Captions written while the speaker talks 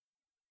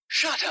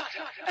Shut up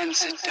and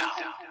sit down.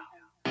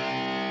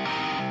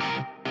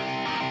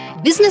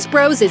 Business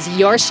Bros is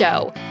your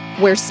show,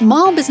 where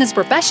small business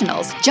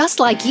professionals just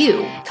like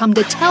you come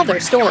to tell their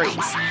stories.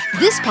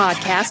 This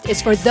podcast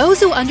is for those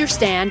who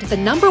understand the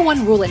number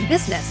one rule in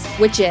business,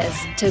 which is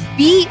to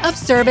be of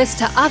service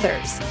to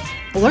others.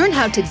 Learn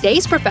how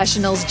today's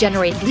professionals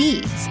generate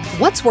leads,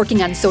 what's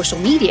working on social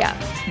media,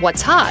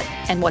 what's hot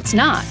and what's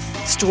not,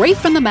 straight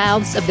from the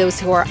mouths of those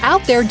who are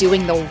out there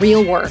doing the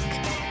real work.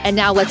 And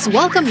now let's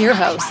welcome your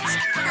hosts,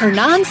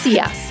 Hernan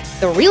Cias,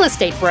 the real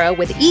estate bro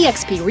with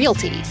eXp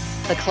Realty,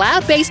 the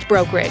cloud-based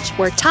brokerage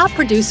where top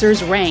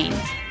producers reign,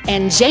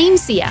 and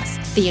James Cias,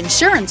 the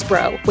insurance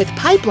bro with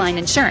Pipeline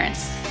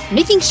Insurance,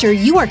 making sure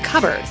you are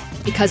covered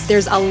because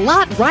there's a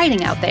lot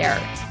riding out there.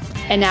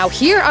 And now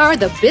here are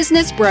the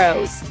Business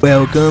Bros.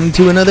 Welcome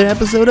to another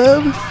episode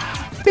of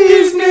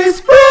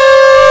Business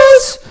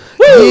Bros.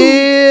 Woo!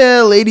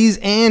 Yeah, ladies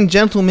and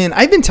gentlemen,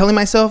 I've been telling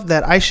myself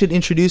that I should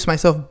introduce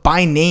myself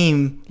by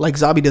name like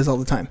Zabi does all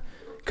the time,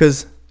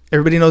 because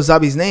everybody knows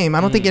Zabi's name.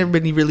 I don't think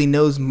everybody really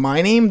knows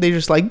my name. They're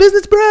just like,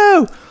 Business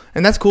Bro!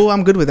 And that's cool.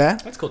 I'm good with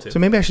that. That's cool, too. So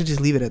maybe I should just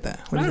leave it at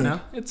that. I don't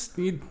know.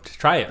 You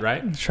try it,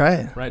 right? Try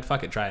it. Right,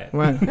 fuck it, try it.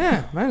 Right.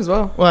 Yeah, might as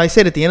well. Well, I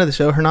said at the end of the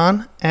show,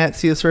 Hernan at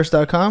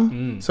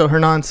ciasfirst.com. So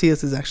Hernan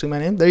Cias is actually my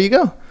name. There you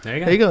go.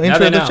 There you go.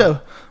 Intro to the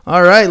show.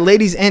 All right,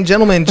 ladies and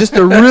gentlemen, just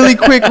a really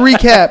quick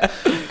recap.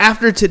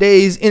 After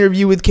today's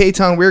interview with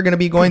Caton, we're going to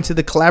be going to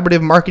the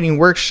Collaborative Marketing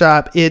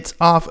Workshop. It's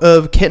off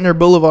of Kettner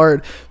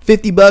Boulevard.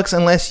 $50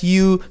 unless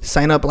you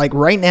sign up like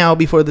right now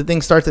before the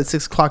thing starts at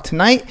 6 o'clock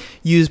tonight.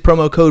 Use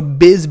promo code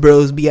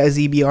BIZBROS,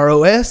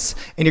 BIZBROS,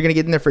 and you're going to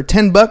get in there for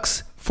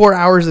 $10. 4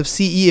 hours of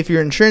CE if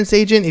you're an insurance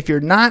agent. If you're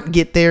not,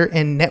 get there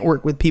and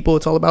network with people.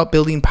 It's all about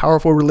building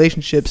powerful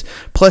relationships.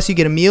 Plus, you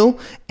get a meal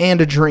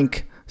and a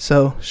drink.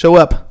 So show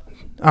up.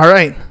 All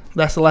right.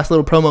 That's the last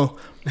little promo.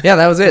 Yeah,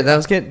 that was it. That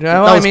was good.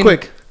 That was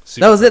quick.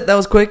 That was it. That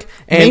was quick.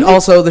 And Maybe?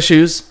 Also the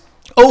shoes.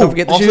 Oh, don't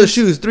forget the also shoes. the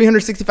shoes.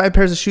 365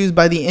 pairs of shoes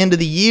by the end of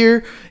the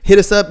year. Hit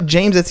us up,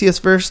 James at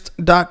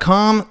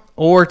ciasfirst.com,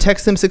 or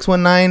text him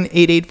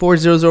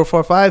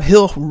 619-884-0045.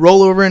 He'll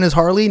roll over in his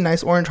Harley,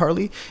 nice orange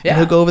Harley, and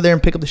he'll go over there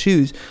and pick up the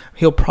shoes.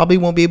 He'll probably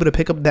won't be able to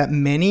pick up that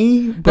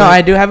many. But No,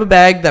 I do have a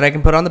bag that I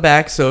can put on the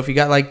back, so if you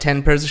got like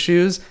 10 pairs of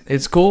shoes,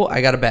 it's cool.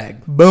 I got a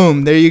bag.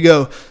 Boom, there you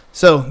go.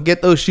 So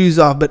get those shoes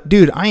off. But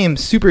dude, I am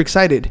super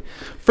excited.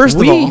 First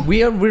of all,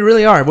 we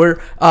really are.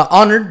 We're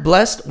honored,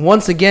 blessed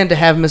once again to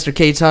have Mr.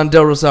 Caton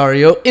del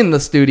Rosario in the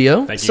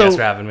studio. Thank you guys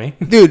for having me.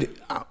 Dude,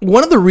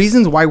 one of the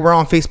reasons why we're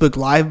on Facebook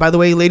Live, by the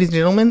way, ladies and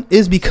gentlemen,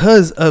 is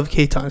because of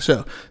Caton's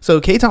show. So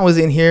Caton was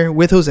in here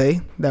with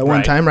Jose that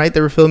one time, right?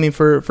 They were filming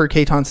for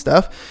Caton's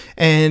stuff,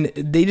 and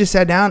they just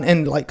sat down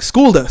and like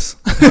schooled us.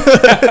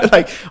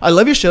 Like, I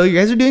love your show. You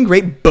guys are doing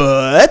great,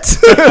 but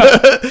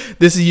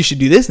you should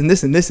do this and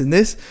this and this and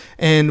this.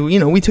 And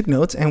we took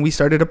notes and we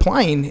started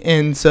applying.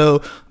 And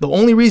so the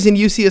only reason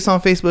you see us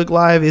on Facebook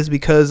Live is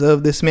because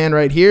of this man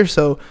right here.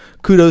 So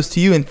kudos to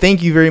you and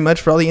thank you very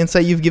much for all the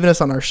insight you've given us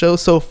on our show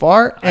so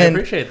far. I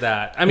appreciate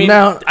that. I mean,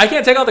 I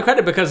can't take all the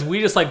credit because we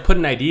just like put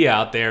an idea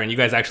out there and you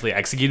guys actually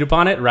execute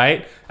upon it,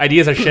 right?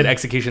 Ideas are shit,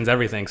 execution's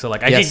everything. So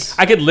like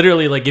I could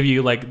literally like give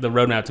you like the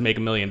roadmap to make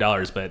 $1 million,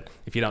 but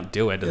if you don't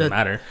do it, it doesn't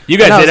matter. You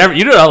guys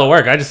you did all the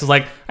work. I just was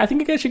like, I think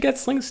you guys should get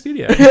Sling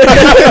Studio.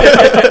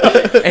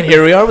 And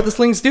here we are with the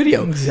Sling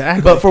Studio.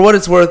 Exactly. But for what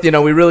it's worth, we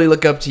really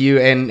look up to you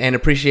and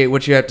appreciate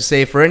what you have to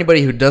say. For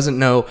anybody who doesn't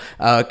know,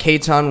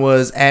 Caton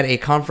was at a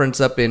conference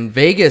up in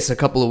Vegas a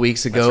couple of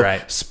weeks ago. That's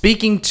right.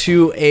 Speaking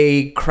to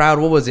a crowd,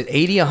 what was it,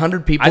 80,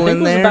 100 people in there? I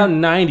think it was about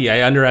 90.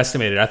 I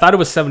underestimated. I thought it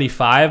was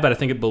 75, but I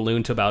think it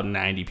ballooned to about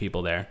 90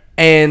 people there.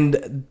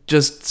 And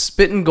just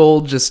spitting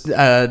gold, just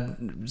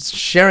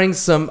sharing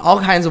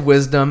all kinds of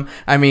wisdom.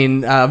 I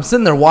mean, I'm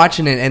sitting there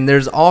watching it, and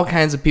there's all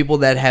kinds of people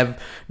that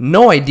have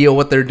no idea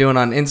what they're doing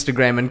on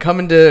Instagram and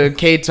coming to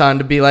Caton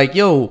to be like,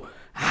 yo,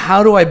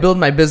 how do I build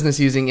my business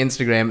using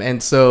Instagram?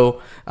 And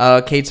so,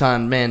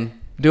 Caton, man,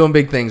 doing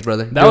big things,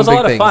 brother. That was a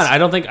lot of fun. I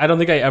don't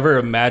think I ever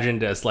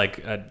imagined as like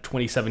a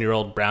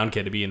 27-year-old brown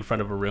kid to be in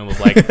front of a room of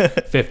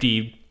like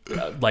 50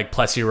 like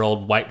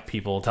plus-year-old white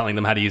people telling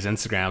them how to use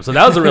Instagram. So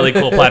that was a really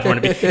cool platform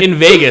to be in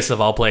Vegas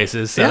of all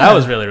places. So that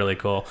was really, really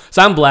cool.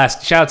 So I'm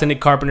blessed. Shout out to Nick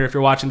Carpenter. If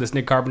you're watching this,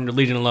 Nick Carpenter,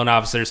 Legion of Loan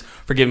Officers,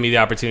 for giving me the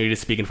opportunity to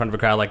speak in front of a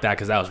crowd like that,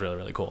 because that was really,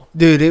 really cool.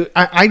 Dude,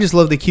 I just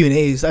love the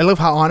Q&As. I love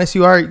how honest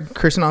you are,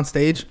 cursing on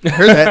stage. I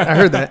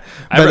heard that.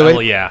 By the way.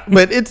 Well, yeah.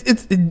 But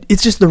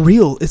it's just the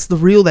real. It's the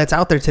real that's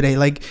out there today.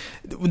 Like,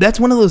 that's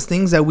one of those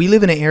things that we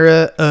live in an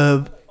era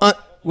of...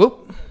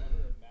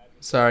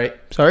 Sorry.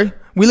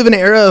 We live in an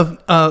era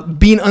of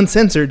being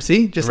uncensored,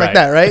 see? Just like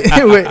that,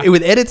 right?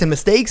 With edits and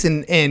mistakes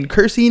and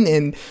cursing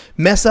and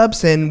mess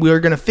ups, and we're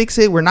going to fix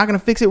it. We're not going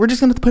to fix it. We're just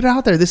going to put it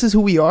out there. This is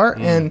who we are,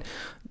 and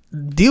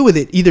deal with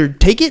it. Either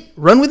take it,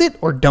 run with it,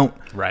 or don't.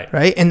 Right.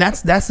 And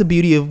that's the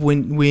beauty of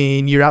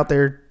when you're out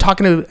there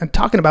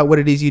talking about what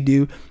it is you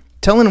do,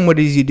 telling them what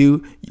it is you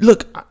do.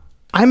 Look,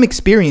 I'm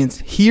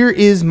experienced. Here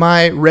is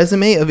my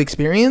resume of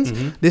experience.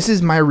 Mm-hmm. This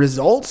is my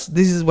results.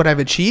 This is what I've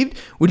achieved.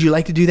 Would you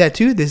like to do that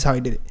too? This is how I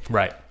did it.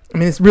 Right. I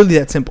mean, it's really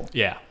that simple.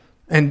 Yeah.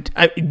 And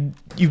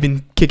you've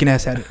been kicking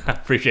ass at it.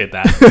 Appreciate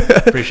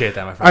that. Appreciate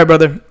that, my friend. All right,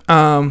 brother.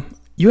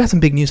 You have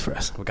some big news for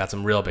us. We got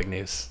some real big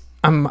news.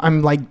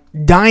 I'm like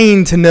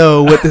dying to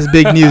know what this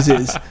big news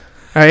is.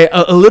 All right,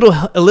 a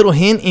little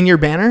hint in your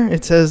banner.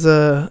 It says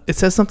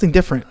something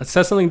different. It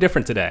says something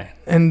different today.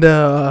 And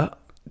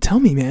tell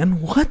me,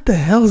 man, what the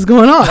hell is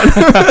going on?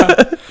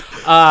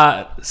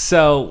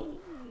 So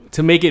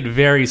to make it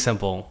very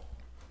simple,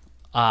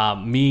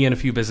 me and a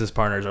few business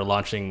partners are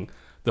launching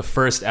the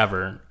first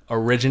ever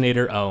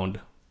originator-owned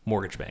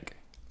mortgage bank.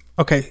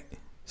 Okay,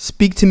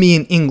 speak to me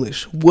in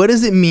English. What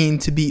does it mean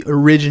to be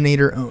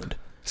originator-owned?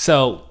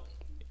 So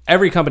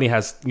every company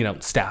has,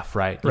 staff,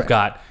 right? You've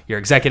got your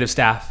executive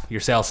staff, your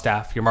sales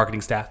staff, your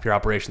marketing staff, your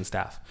operations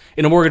staff.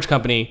 In a mortgage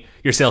company,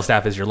 your sales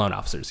staff is your loan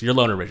officers, your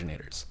loan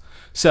originators.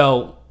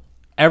 So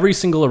every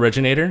single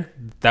originator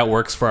that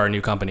works for our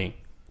new company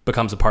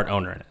becomes a part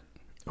owner in it.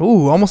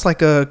 Ooh, almost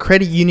like a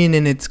credit union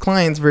and its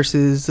clients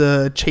versus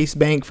Chase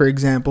Bank, for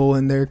example,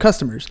 and their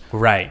customers.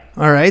 Right.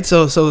 All right.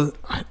 So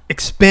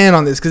expand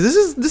on this,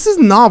 because this is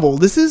novel.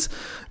 This is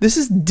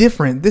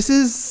different. This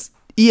is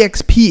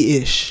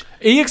EXP-ish.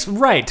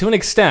 Right, to an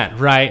extent,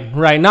 right.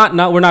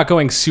 Not we're not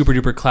going super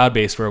duper cloud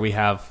based where we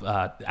have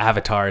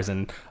avatars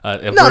and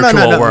a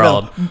virtual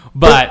world,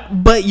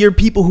 but your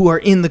people who are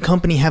in the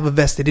company have a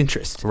vested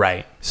interest,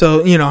 right?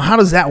 So how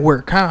does that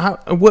work?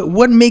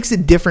 What makes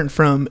it different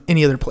from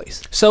any other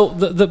place? So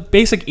the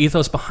basic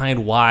ethos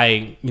behind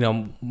why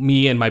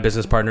me and my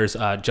business partners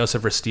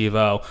Joseph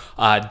Restivo,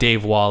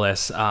 Dave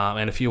Wallace,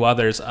 and a few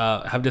others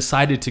have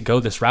decided to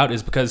go this route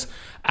is because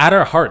at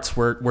our hearts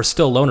we're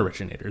still loan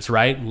originators,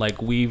 right?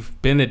 Like we've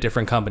been at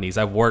different companies.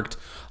 I've worked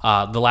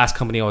the last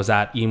company I was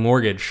at,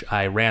 eMortgage.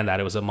 I ran that.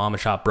 It was a mom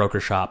and shop broker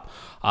shop.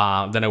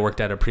 Then I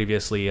worked at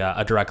previously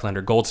a direct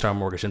lender, Gold Star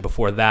Mortgage, and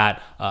before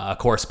that a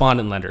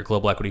correspondent lender,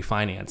 Global Equity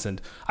Finance. And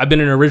I've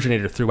been an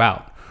originator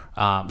throughout.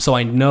 So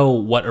I know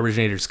what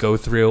originators go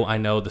through. I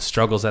know the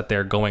struggles that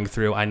they're going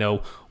through. I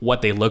know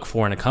what they look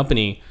for in a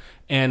company.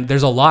 And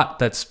there's a lot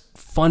that's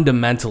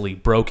fundamentally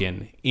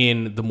broken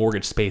in the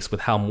mortgage space with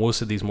how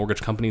most of these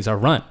mortgage companies are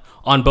run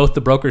on both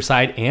the broker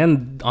side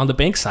and on the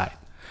bank side.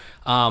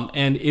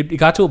 And it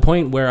got to a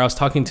point where I was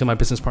talking to my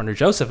business partner,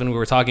 Joseph, and we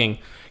were talking,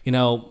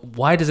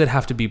 why does it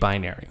have to be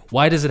binary?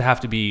 Why does it have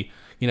to be,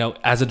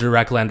 as a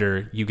direct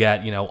lender, you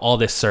get, all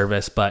this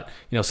service, but,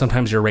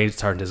 sometimes your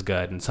rates aren't as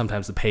good and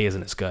sometimes the pay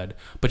isn't as good,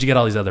 but you get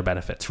all these other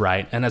benefits,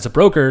 right? And as a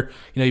broker,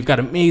 you've got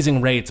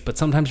amazing rates, but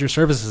sometimes your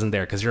service isn't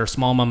there because you're a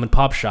small mom and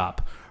pop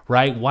shop,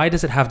 right? Why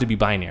does it have to be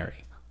binary?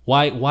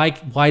 Why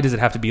does it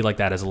have to be like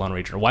that as a loan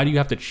originator? Why do you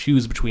have to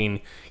choose between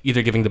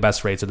either giving the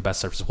best rates or the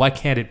best services? Why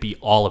can't it be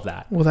all of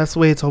that? Well, that's the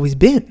way it's always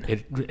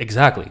been.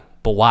 Exactly.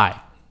 But why?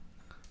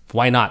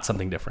 Why not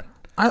something different?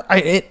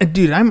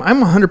 Dude, I'm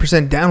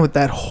 100% down with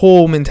that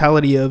whole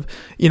mentality of,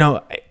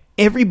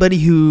 everybody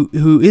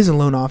who is a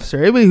loan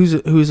officer, everybody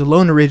who's a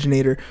loan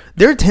originator,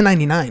 they're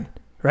 1099.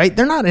 Right,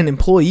 they're not an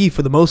employee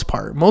for the most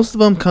part. Most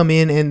of them come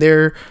in and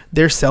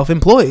they're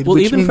self-employed. Well,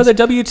 even for the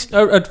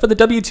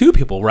W-2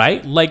 people,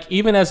 right? Like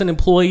even as an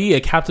employee,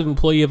 a captive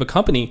employee of a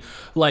company,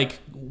 like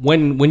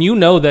when you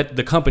know that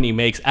the company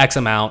makes X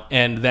amount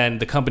and then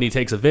the company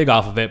takes a vig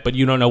off of it, but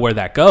you don't know where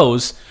that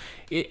goes,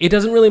 it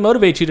doesn't really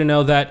motivate you to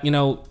know that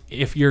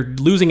if you're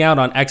losing out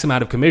on X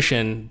amount of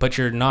commission, but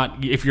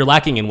if you're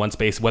lacking in one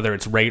space, whether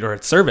it's rate or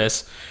it's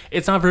service,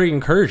 it's not very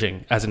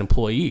encouraging as an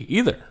employee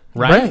either.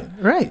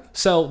 Right.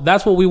 So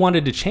that's what we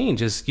wanted to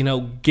change is,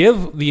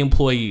 give the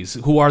employees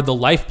who are the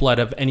lifeblood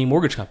of any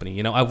mortgage company.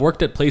 I've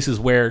worked at places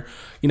where,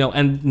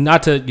 and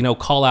not to,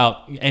 call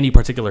out any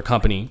particular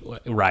company,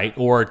 right,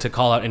 or to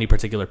call out any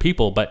particular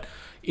people, but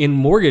in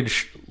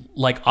mortgage,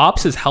 like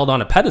ops is held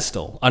on a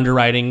pedestal.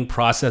 Underwriting,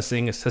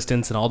 processing,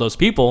 assistants, and all those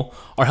people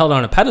are held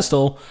on a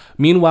pedestal.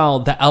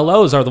 Meanwhile, the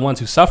LOs are the ones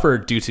who suffer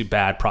due to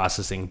bad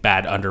processing,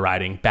 bad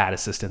underwriting, bad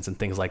assistance, and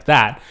things like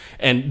that.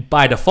 And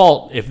by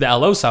default, if the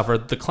LOs suffer,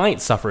 the client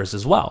suffers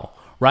as well,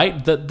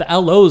 right? The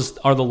LOs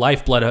are the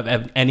lifeblood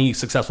of any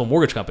successful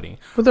mortgage company.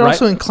 But they're right?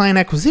 also in client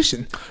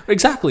acquisition.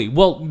 Exactly.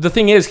 Well, the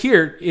thing is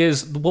here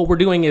is what we're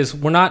doing is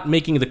we're not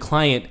making the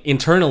client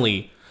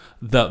internally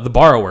the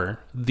borrower.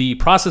 The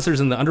processors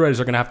and the underwriters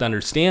are going to have to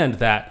understand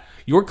that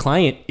your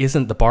client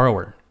isn't the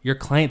borrower. Your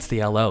client's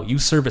the LO. You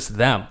service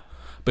them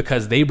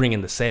because they bring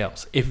in the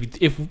sales. If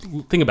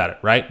think about it,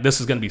 right?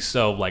 This is going to be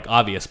so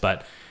obvious,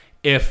 but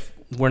if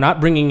we're not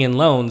bringing in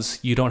loans,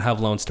 you don't have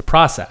loans to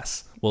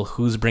process. Well,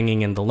 who's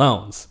bringing in the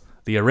loans?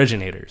 The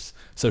originators.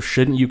 So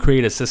shouldn't you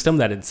create a system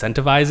that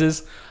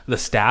incentivizes the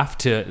staff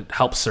to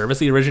help service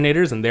the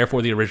originators and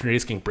therefore the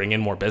originators can bring in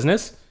more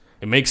business?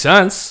 It makes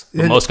sense,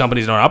 but most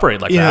companies don't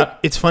operate like that.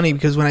 It's funny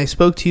because when I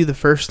spoke to you the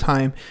first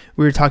time,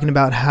 we were talking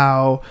about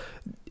how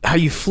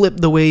flip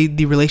the way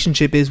the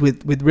relationship is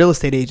with real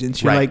estate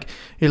agents. You're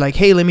like,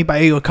 hey, let me buy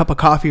you a cup of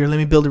coffee or let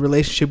me build a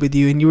relationship with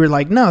you. And you were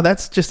like, no,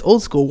 that's just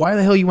old school. Why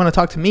the hell you want to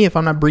talk to me if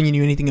I'm not bringing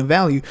you anything of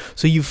value?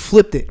 So you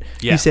flipped it.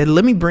 Yeah. You said,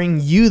 let me bring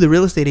you, the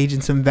real estate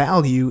agent, some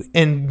value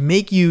and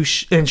make you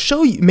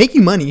make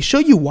you money, show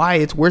you why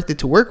it's worth it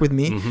to work with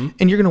me.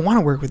 And you're going to want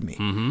to work with me.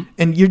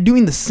 And you're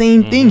doing the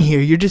same thing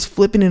here. You're just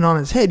flipping it on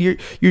its head.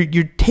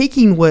 You're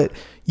taking what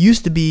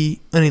used to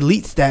be an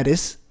elite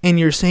status and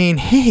you're saying,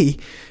 hey,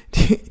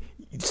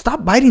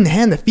 stop biting the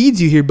hand that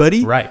feeds you here,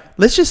 buddy. Right.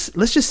 Let's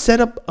just set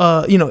up.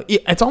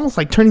 It's almost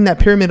like turning that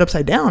pyramid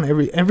upside down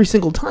every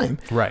single time.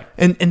 Right.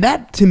 And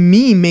that to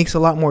me makes a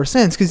lot more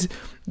sense because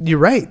you're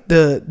right.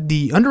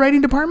 The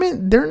underwriting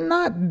department, they're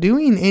not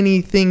doing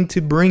anything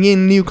to bring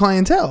in new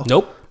clientele.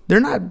 Nope. They're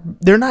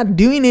not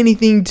doing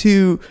anything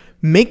to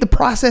make the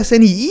process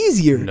any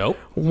easier. Nope.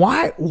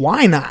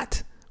 Why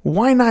not?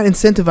 Why not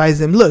incentivize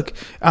them? Look,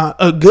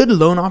 a good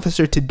loan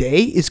officer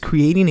today is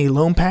creating a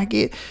loan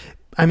packet.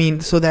 I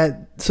mean, so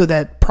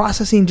that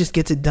processing just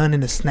gets it done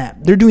in a snap.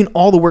 They're doing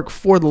all the work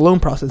for the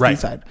loan processing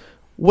side.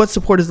 What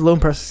support does the loan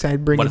processing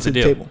side bring to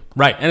the table?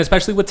 Right, and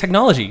especially with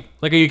technology.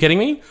 Like, are you kidding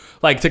me?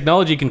 Like,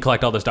 technology can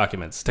collect all those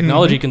documents.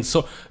 Technology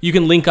you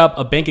can link up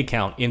a bank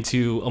account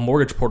into a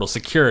mortgage portal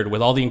secured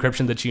with all the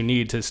encryption that you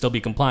need to still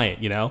be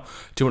compliant.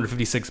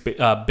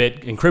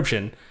 256-bit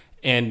encryption.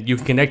 And you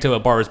can connect to a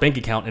borrower's bank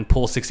account and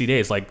pull 60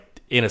 days, like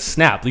in a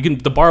snap.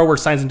 The borrower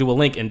signs into a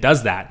link and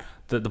does that.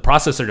 The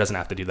processor doesn't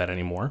have to do that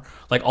anymore.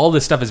 Like, all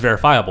this stuff is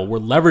verifiable. We're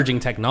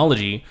leveraging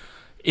technology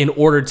in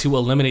order to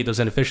eliminate those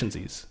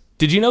inefficiencies.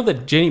 Did you know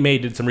that Jenny Mae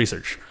did some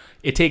research?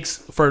 It takes,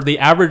 for the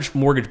average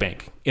mortgage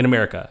bank in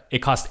America, it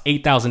costs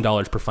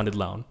 $8,000 per funded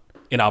loan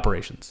in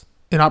operations.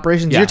 In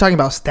operations, you're talking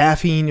about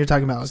staffing, you're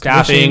talking about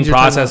staffing,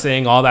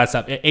 processing, all that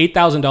stuff.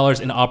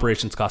 $8,000 in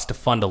operations cost to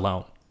fund a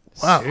loan.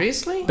 Wow.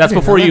 Seriously? That's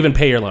before you even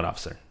pay your loan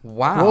officer.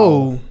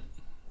 Wow.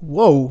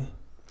 Whoa.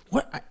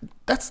 What?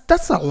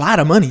 That's a lot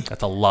of money.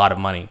 That's a lot of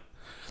money.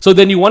 So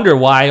then you wonder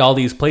why all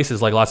these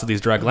places, like lots of these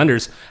direct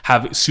lenders,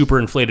 have super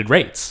inflated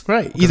rates.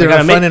 Right. Either on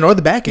the front end or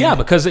the back end. Yeah,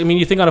 because, I mean,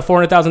 you think on a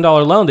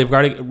 $400,000 loan, they've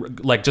got to,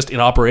 like, just in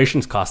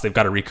operations costs, they've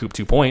got to recoup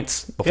 2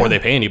 points before they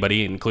pay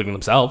anybody, including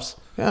themselves.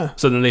 Yeah.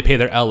 So then they pay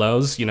their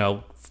LOs,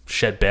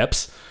 shed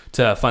bips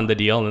to fund the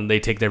deal, and then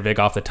they take their vig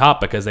off the top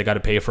because they got to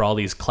pay for all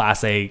these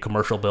Class A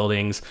commercial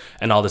buildings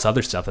and all this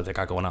other stuff that they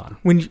got going on.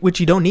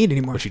 Which you don't need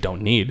anymore. Which you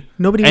don't need.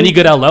 Any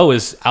good LO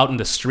is out in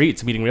the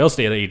streets meeting real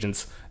estate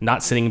agents,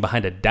 not sitting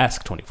behind a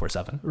desk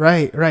 24/7.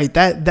 Right.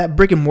 That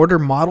brick and mortar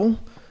model,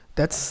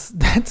 that's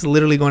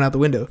literally going out the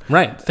window.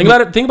 Right. Think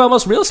about it. Think about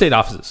most real estate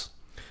offices.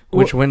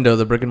 Which window?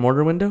 The brick and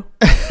mortar window?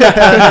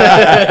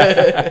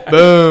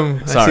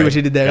 Boom. Sorry. I see what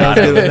you did there.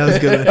 That was a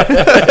good one.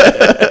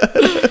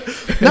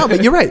 No,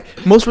 but you're right.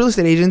 Most real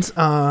estate agents,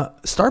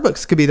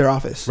 Starbucks could be their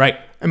office. Right.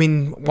 I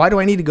mean, why do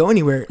I need to go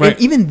anywhere? Right.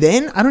 And even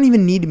then, I don't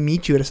even need to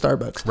meet you at a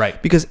Starbucks.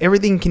 Right. Because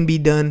everything can be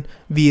done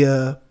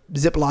via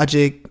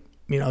ZipLogic,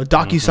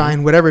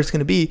 DocuSign, whatever it's going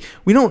to be.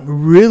 We don't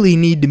really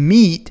need to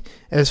meet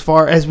as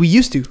far as we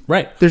used to.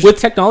 Right. With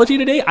technology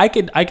today, I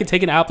could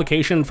take an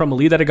application from a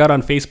lead that I got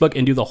on Facebook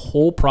and do the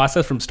whole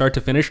process from start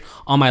to finish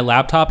on my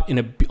laptop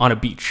on a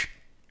beach.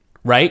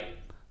 Right?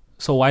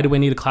 So why do we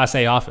need a Class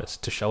A office?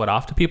 To show it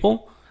off to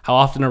people? How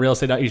often are real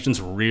estate agents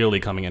really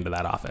coming into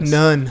that office?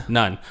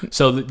 None.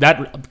 So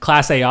that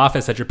Class A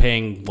office that you're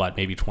paying,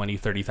 maybe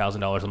 $20,000,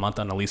 $30,000 a month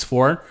on a lease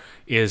for,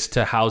 is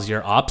to house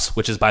your ops,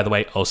 which is, by the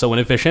way, also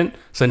inefficient.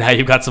 So now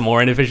you've got some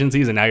more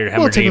inefficiencies, and now you're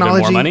hemorrhaging even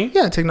more money.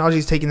 Yeah, technology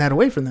is taking that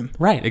away from them.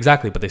 Right,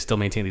 exactly. But they still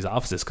maintain these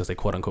offices because they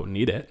quote unquote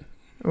need it.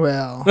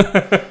 Well,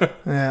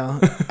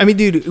 I mean,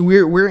 dude,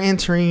 we're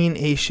entering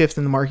a shift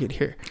in the market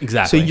here.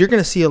 Exactly. So you're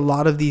going to see a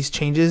lot of these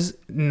changes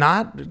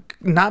not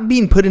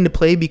being put into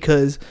play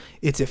because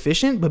it's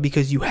efficient, but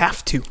because you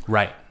have to.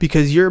 Right.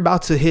 Because you're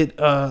about to hit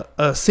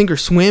a sink or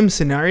swim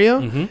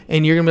scenario,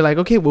 and you're going to be like,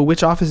 okay, well,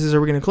 which offices are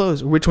we going to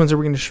close? Or which ones are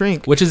we going to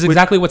shrink? Which is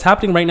exactly what's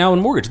happening right now in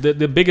mortgage.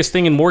 The biggest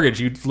thing in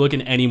mortgage, you look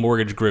in any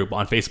mortgage group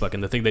on Facebook,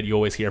 and the thing that you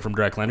always hear from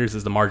direct lenders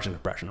is the margin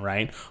compression,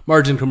 right?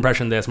 Margin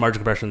compression this, margin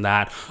compression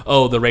that.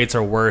 Oh, the rates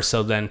are worse.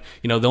 So then,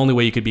 the only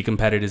way you could be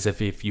competitive is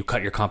if you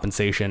cut your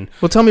compensation.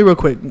 Well, tell me real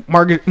quick,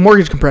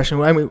 mortgage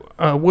compression. I mean,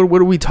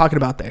 what are we talking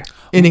about there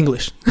in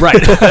English?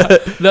 Right.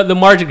 the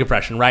margin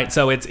compression, right?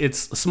 So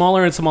it's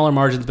smaller and smaller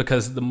margins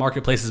because the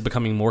marketplace is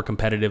becoming more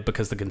competitive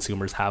because the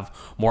consumers have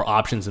more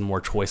options and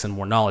more choice and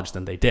more knowledge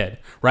than they did,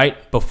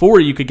 right? Before,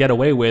 you could get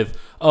away with,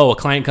 a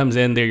client comes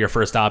in, they're your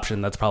first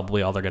option. That's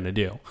probably all they're going to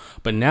do.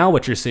 But now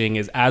what you're seeing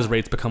is as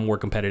rates become more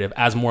competitive,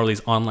 as more of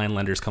these online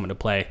lenders come into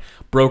play,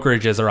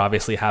 brokerages are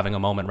obviously having a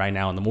moment right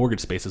now in the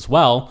mortgage space as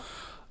well.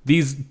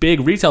 These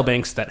big retail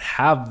banks that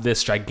have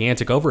this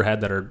gigantic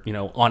overhead that are,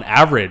 on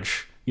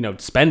average,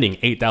 spending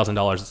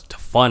 $8,000 to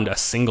fund a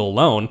single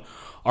loan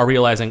are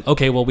realizing,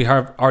 okay, well, we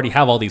already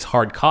have all these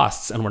hard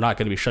costs and we're not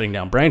going to be shutting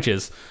down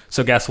branches.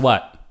 So guess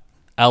what?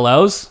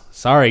 LOs,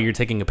 sorry, you're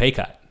taking a pay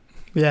cut.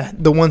 Yeah,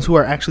 the ones who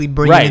are actually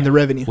bringing in the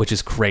revenue. Which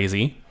is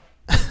crazy.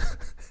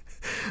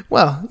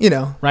 Well,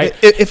 Right.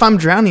 If I'm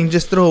drowning,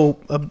 just throw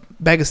a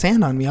bag of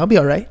sand on me. I'll be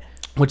all right.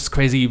 Which is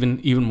crazy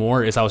even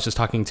more is I was just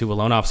talking to a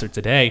loan officer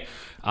today,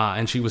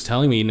 and she was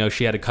telling me,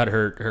 she had to cut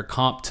her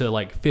comp to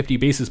like 50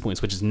 basis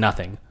points, which is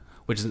nothing.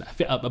 Which is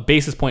a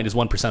basis point is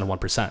 1% of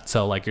 1%.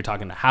 So like you're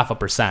talking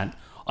 0.5%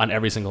 on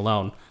every single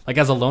loan. Like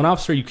as a loan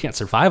officer, you can't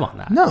survive on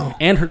that. No.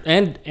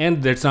 And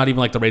it's not even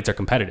like the rates are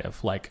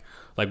competitive. Like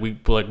we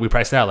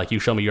priced it out. Like you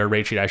show me your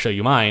rate sheet, I show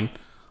you mine.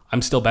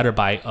 I'm still better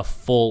by a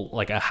full,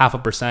 like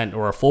 0.5%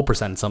 or a full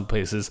percent in some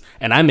places,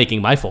 and I'm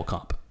making my full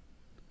comp.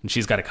 And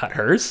she's got to cut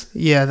hers?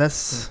 Yeah,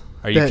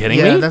 Are you kidding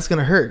me? Yeah, that's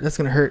gonna hurt. That's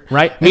gonna hurt.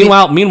 Right.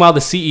 Meanwhile,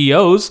 the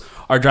CEOs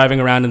are driving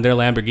around in their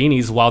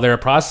Lamborghinis while their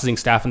processing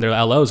staff and their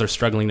LOs are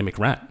struggling to make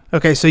rent.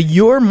 Okay, so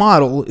your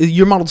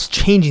model's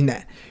changing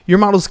that. Your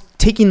model's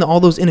taking all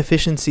those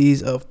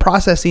inefficiencies of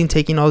processing,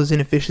 taking all those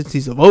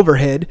inefficiencies of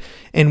overhead,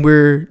 and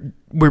we're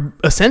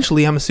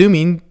essentially, I'm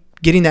assuming,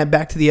 getting that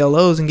back to the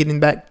LOs and getting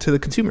back to the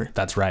consumer.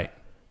 That's right.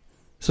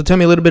 So tell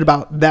me a little bit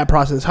about that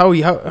process. How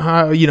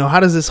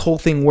does this whole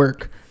thing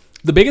work?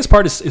 The biggest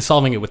part is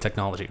solving it with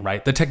technology,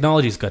 right? The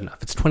technology is good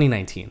enough. It's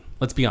 2019.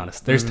 Let's be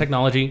honest. There's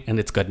technology and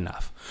it's good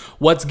enough.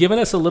 What's given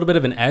us a little bit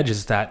of an edge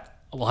is that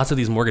lots of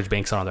these mortgage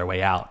banks are on their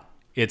way out.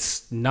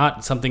 It's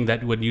not something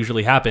that would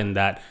usually happen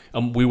that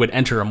we would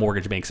enter a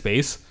mortgage bank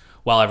space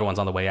while everyone's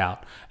on the way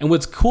out. And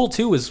what's cool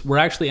too is we're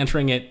actually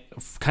entering it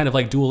kind of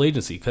like dual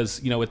agency because,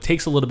 it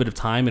takes a little bit of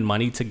time and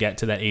money to get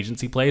to that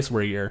agency place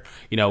where you're,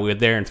 we're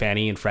there in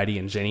Fannie and Freddie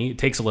and Ginnie. It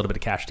takes a little bit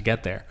of cash to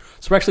get there.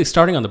 So we're actually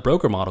starting on the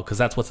broker model because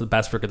that's what's the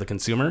best for the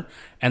consumer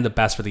and the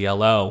best for the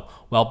LO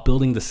while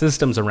building the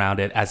systems around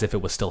it as if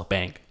it was still a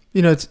bank.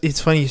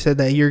 It's funny you said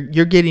that.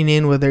 You're getting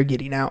in where they're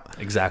getting out.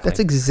 Exactly. That's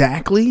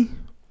exactly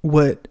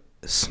what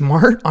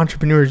smart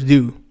entrepreneurs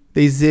do.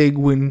 They zig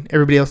when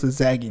everybody else is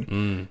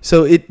zagging.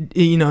 So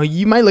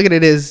you might look at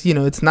it as,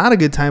 it's not a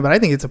good time, but I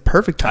think it's a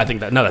perfect time. I think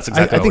that's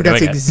exactly I think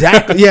that's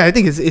exactly, yeah, I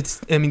think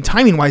it's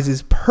timing wise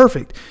is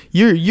perfect.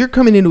 You're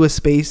coming into a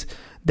space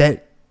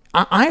that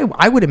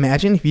I would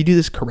imagine if you do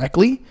this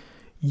correctly,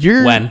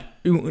 when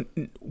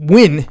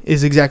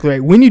is exactly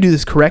right. When you do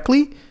this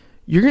correctly,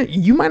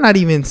 you might not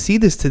even see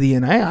this to the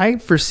end. I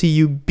foresee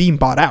you being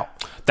bought out.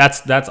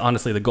 That's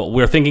honestly the goal.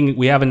 We're thinking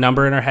we have a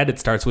number in our head. It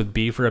starts with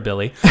B for a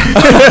Billy.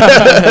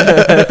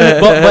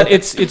 but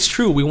it's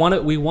true. We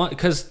want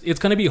because it's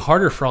going to be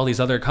harder for all these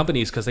other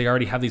companies because they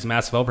already have these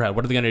massive overhead.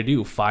 What are they going to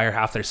do? Fire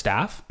half their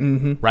staff?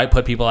 Right?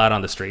 Put people out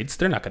on the streets?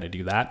 They're not going to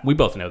do that. We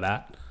both know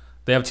that.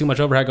 They have too much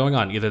overhead going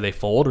on. Either they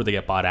fold or they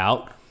get bought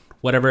out.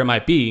 Whatever it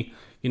might be.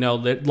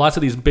 Lots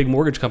of these big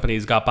mortgage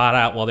companies got bought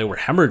out while they were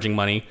hemorrhaging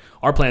money.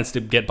 Our plan's to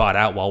get bought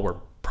out while we're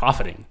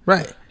profiting.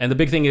 Right. And the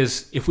big thing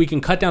is if we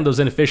can cut down those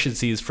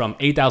inefficiencies from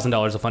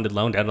 $8,000 a funded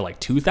loan down to like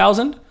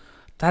 $2,000,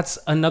 that's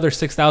another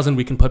 $6,000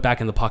 we can put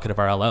back in the pocket of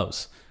our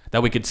LOs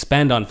that we could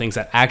spend on things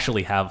that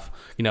actually have,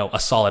 a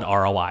solid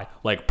ROI,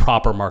 like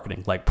proper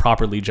marketing, like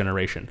proper lead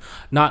generation.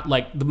 Not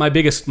like my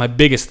biggest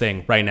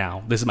thing right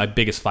now. This is my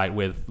biggest fight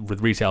with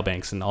retail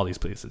banks and all these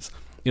places.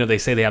 They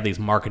say they have these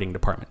marketing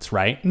departments,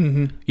 right?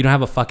 You don't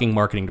have a fucking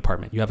marketing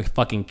department. You have a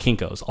fucking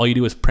Kinko's. All you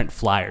do is print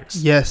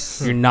flyers.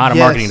 Yes. You're not a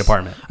marketing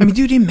department. I mean,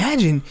 dude,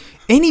 imagine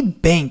any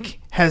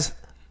bank has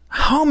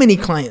how many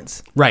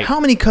clients? Right. How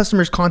many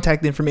customers'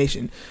 contact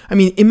information? I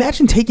mean,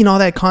 imagine taking all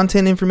that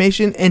content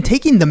information and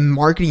taking the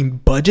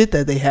marketing budget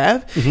that they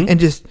have and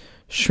just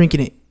shrinking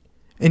it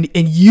and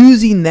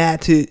using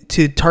that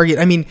to target.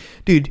 I mean,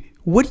 dude,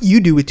 what do you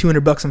do with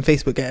 $200 on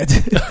Facebook ads,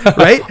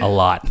 right? A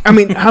lot. I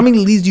mean, how many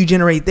leads do you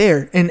generate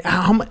there? And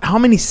how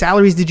many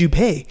salaries did you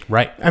pay?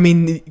 Right. I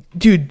mean,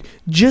 dude,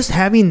 just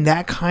having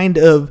that kind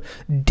of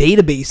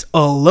database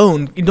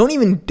alone, you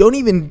don't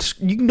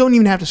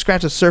even have to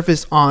scratch the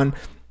surface on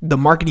the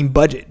marketing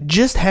budget.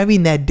 Just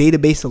having that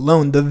database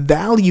alone, the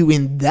value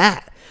in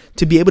that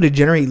to be able to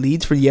generate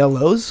leads for the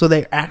LOs so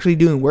they're actually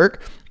doing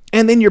work,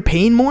 and then you're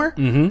paying more,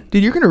 dude,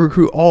 you're going to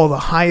recruit all the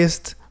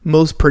highest,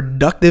 most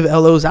productive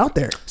LOs out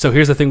there. So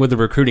here's the thing with the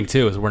recruiting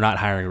too, is we're not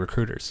hiring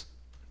recruiters.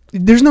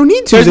 There's no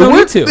need to. There's no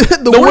need to.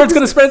 The word's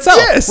going to spread itself.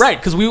 Yes. Right.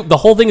 Because the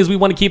whole thing is we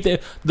want to keep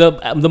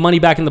the money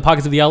back in the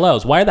pockets of the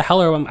LOs. Why the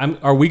hell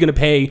are we going to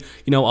pay,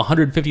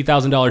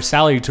 $150,000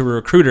 salary to a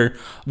recruiter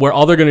where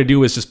all they're going to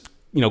do is just,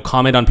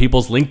 comment on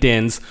people's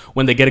LinkedIns.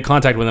 When they get in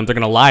contact with them, they're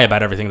going to lie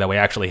about everything that we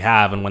actually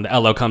have. And when the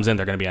LO comes in,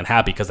 they're going to be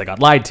unhappy because they got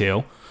lied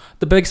to.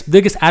 The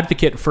biggest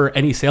advocate for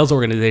any sales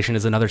organization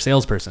is another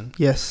salesperson.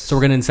 Yes. So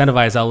we're going to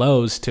incentivize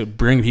LOs to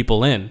bring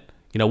people in.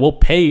 We'll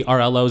pay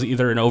our LOs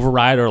either an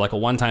override or like a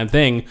one-time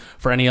thing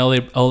for any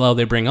LO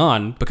they bring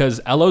on, because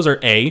LOs are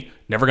A,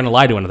 never going to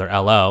lie to another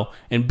LO,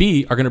 and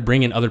B, are going to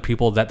bring in other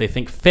people that they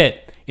think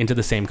fit into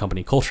the same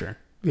company culture.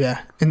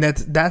 Yeah, and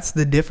that's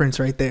the difference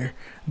right there.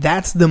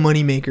 That's the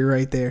moneymaker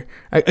right there.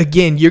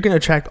 Again, you're going to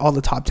attract all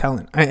the top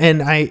talent.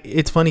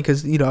 It's funny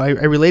because, I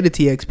related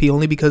to EXP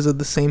only because of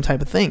the same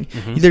type of thing.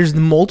 There's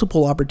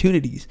multiple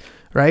opportunities,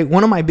 right?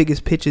 One of my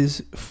biggest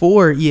pitches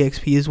for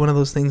EXP is one of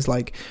those things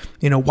like,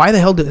 why the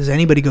hell does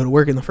anybody go to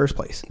work in the first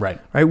place? Right.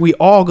 Right. We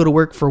all go to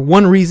work for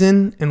one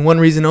reason and one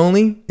reason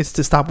only. It's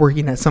to stop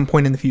working at some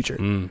point in the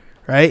future.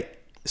 Right.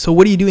 So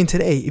what are you doing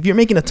today? If you're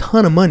making a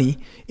ton of money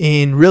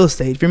in real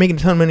estate, if you're making a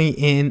ton of money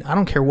in, I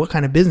don't care what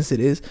kind of business it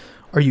is,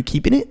 are you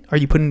keeping it? Are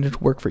you putting it to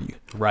work for you?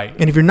 Right.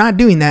 And if you're not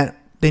doing that,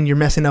 then you're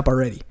messing up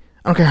already.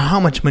 I don't care how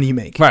much money you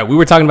make. Right. We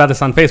were talking about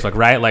this on Facebook,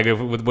 right? Like,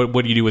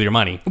 what do you do with your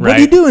money? Right? What are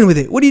you doing with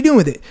it? What are you doing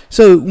with it?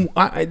 So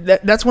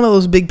that's one of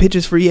those big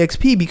pitches for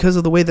EXP because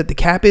of the way that the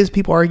cap is.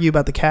 People argue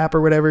about the cap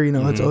or whatever. You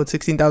know, it's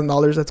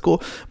 $16,000. That's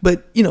cool.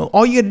 But, you know,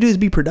 all you got to do is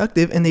be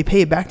productive and they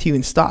pay it back to you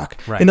in stock.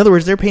 Right. In other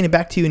words, they're paying it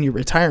back to you in your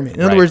retirement.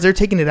 In other words, they're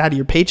taking it out of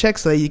your paycheck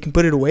so that you can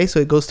put it away so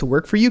it goes to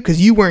work for you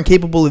because you weren't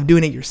capable of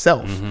doing it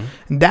yourself.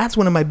 And that's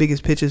one of my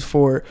biggest pitches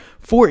for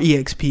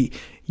EXP.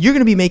 You're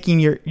going to be making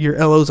your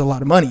LOs a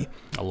lot of money.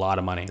 A lot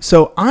of money.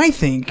 So I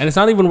think, and it's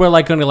not even we're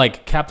like going to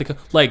like cap the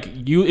like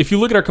you. If you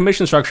look at our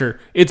commission structure,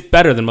 it's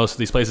better than most of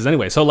these places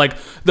anyway. So like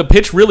the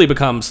pitch really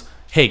becomes,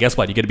 hey, guess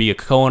what? You get to be a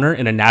co-owner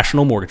in a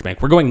national mortgage bank.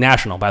 We're going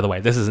national, by the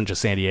way. This isn't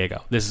just San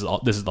Diego. This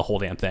is the whole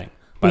damn thing.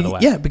 By the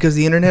way, yeah, because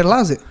the internet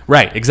allows it.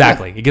 Right,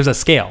 exactly. Yeah. It gives us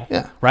scale.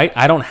 Yeah. Right?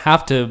 I don't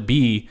have to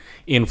be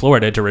in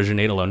Florida to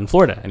originate a loan in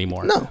Florida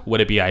anymore. No.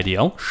 Would it be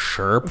ideal?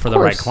 Sure, for the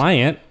right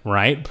client,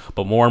 right?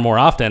 But more and more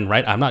often,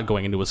 right, I'm not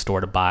going into a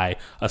store to buy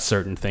a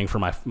certain thing for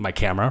my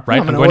camera,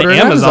 right? No, I'm going to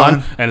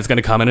Amazon and it's going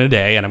to come in a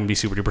day and I'm going to be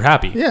super duper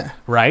happy. Yeah.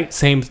 Right?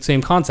 Same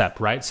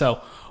concept, right?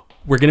 So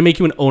we're going to make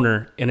you an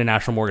owner in a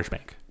national mortgage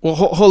bank. Well,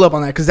 hold up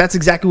on that because that's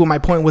exactly what my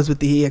point was with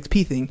the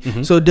EXP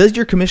thing. So does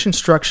your commission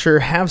structure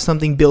have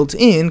something built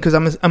in? Because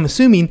I'm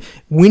assuming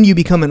when you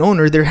become an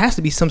owner, there has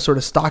to be some sort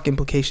of stock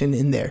implication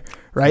in there,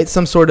 right?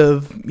 Some sort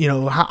of, you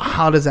know,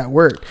 how does that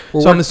work?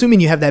 I'm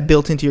assuming you have that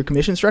built into your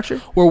commission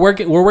structure? We're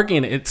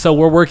working it. So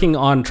we're working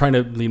on trying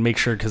to make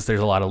sure because there's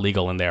a lot of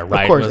legal in there,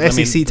 right? Of course,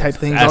 SEC type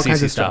things, all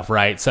kinds of stuff.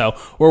 Right? So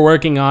we're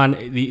working on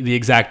the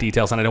exact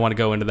details, and I don't want to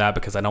go into that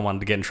because I don't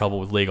want to get in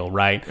trouble with legal,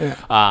 right?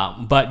 Yeah.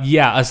 But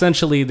yeah,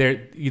 essentially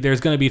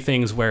there's going to be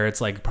things where it's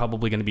like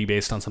probably going to be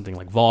based on something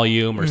like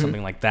volume or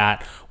something like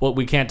that. Well,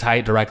 we can't tie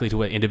it directly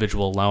to an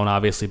individual loan,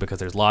 obviously, because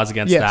there's laws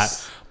against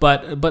that.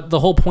 But the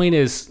whole point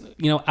is,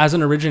 you know, as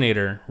an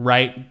originator,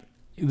 right?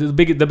 The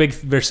big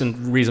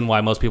reason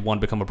why most people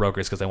want to become a broker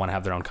is because they want to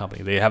have their own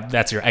company.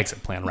 That's your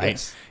exit plan, right?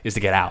 Yes. Is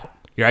to get out.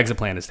 Your exit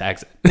plan is to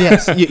exit.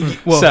 Yes.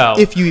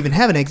 If you even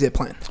have an exit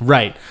plan.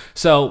 Right.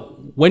 So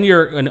when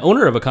you're an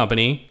owner of a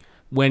company,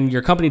 when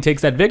your company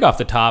takes that VIG off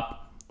the top,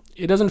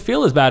 it doesn't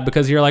feel as bad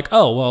because you're like,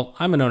 oh, well,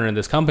 I'm an owner in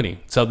this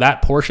company. So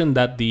that portion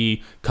that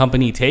the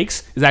company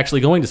takes is actually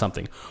going to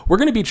something. We're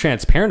going to be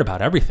transparent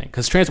about everything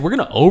because we're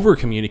going to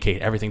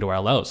over-communicate everything to our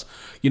LOs.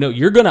 You know,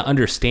 you're going to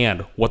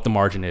understand what the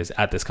margin is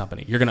at this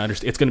company. You're going to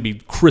understand. It's going to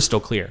be crystal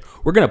clear.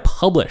 We're going to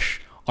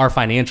publish our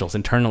financials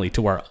internally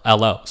to our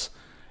LOs.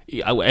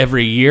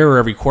 Every year or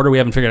every quarter, we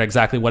haven't figured out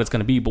exactly what it's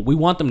going to be, but we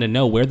want them to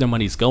know where their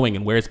money's going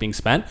and where it's being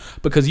spent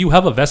because you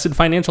have a vested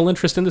financial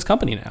interest in this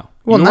company now.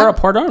 Well, you are a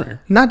part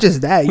owner. Not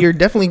just that, you're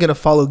definitely going to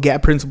follow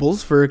GAAP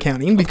principles for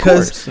accounting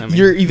because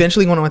you're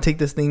eventually going to want to take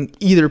this thing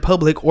either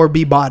public or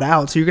be bought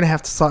out. So you're going to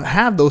have to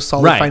have those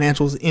solid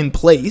financials in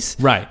place.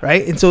 Right.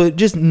 And so it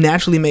just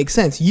naturally makes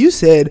sense. You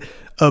said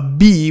a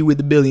B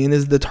with $1 billion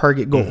is the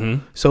target goal.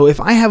 So if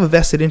I have a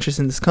vested interest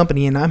in this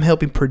company and I'm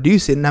helping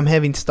produce it and I'm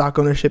having stock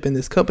ownership in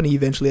this company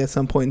eventually at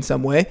some point in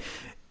some way,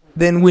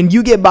 then when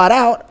you get bought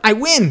out, I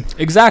win.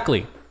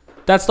 Exactly.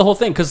 That's the whole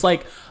thing. Because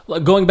like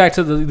going back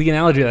to the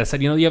analogy that I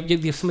said, you know, you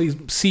have some of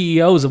these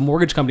CEOs of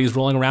mortgage companies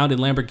rolling around in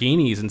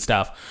Lamborghinis and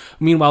stuff.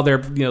 Meanwhile,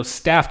 their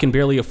staff can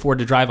barely afford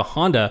to drive a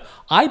Honda.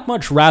 I'd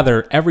much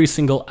rather every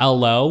single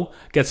LO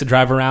gets to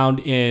drive around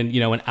in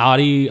an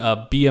Audi,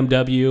 a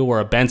BMW, or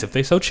a Benz if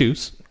they so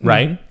choose.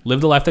 Right?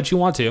 Live the life that you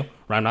want to.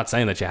 Right? I'm not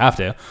saying that you have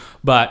to,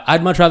 but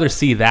I'd much rather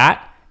see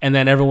that. And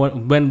then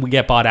everyone, when we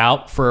get bought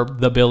out for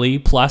the Billy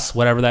plus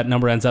whatever that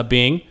number ends up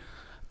being,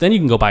 then you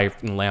can go buy your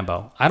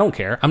Lambo. I don't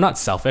care. I'm not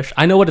selfish.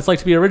 I know what it's like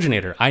to be an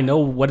originator. I know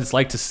what it's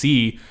like to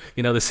see,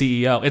 the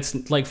CEO.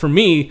 It's like, for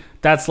me,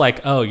 that's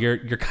like, oh, you're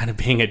kind of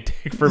being a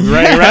dick for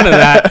running around to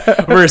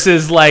that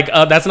versus like,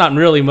 that's not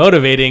really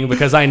motivating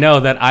because I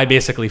know that I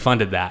basically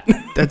funded that.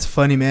 That's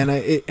funny,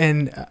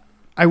 man.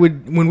 I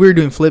would, when we were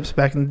doing flips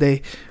back in the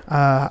day,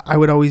 I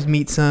would always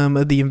meet some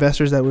of the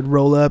investors that would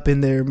roll up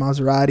in their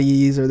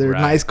Maseratis or their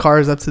nice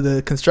cars up to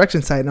the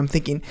construction site. And I'm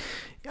thinking,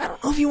 I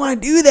don't know if you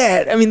want to do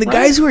that. I mean, the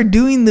guys who are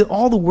doing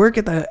all the work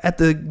at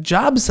the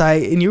job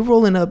site, and you're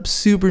rolling up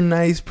super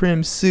nice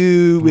prim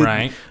suit with,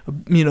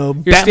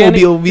 Batmobile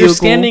vehicle. You're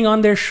standing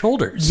on their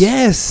shoulders.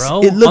 Yes,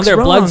 bro. It looks on their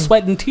wrong. blood,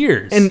 sweat, and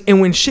tears. And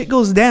when shit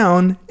goes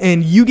down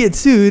and you get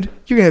sued,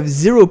 you're gonna have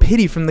zero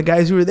pity from the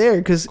guys who are there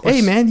because,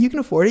 hey, man, you can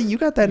afford it. You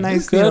got that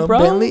nice,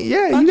 Bentley.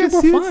 Yeah, you got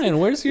suits. Fine.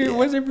 Where's your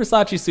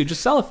Versace suit?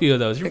 Just sell a few of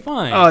those. You're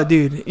fine. Oh,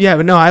 dude. Yeah,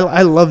 but no,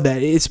 I love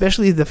that,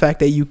 especially the fact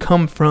that you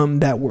come from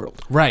that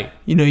world. Right.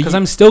 Because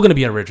I'm still gonna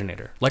be an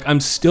originator. Like, I'm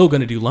still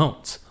gonna do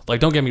loans. Like,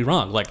 don't get me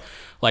wrong.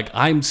 Like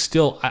I'm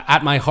still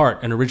at my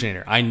heart an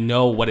originator. I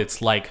know what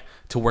it's like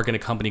to work in a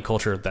company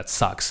culture that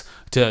sucks,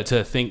 to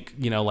think,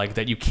 like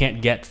that you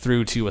can't get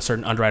through to a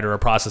certain underwriter or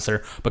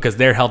processor because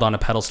they're held on a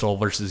pedestal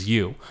versus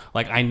you.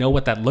 Like, I know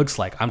what that looks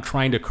like. I'm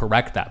trying to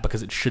correct that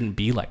because it shouldn't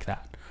be like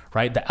that,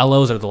 right? The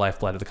LOs are the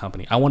lifeblood of the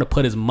company. I want to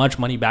put as much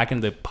money back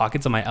into the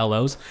pockets of my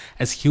LOs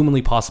as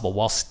humanly possible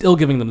while still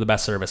giving them the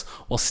best service,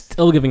 while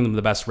still giving them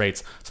the best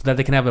rates so that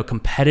they can have a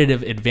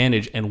competitive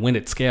advantage and win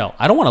at scale.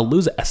 I don't want to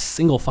lose a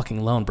single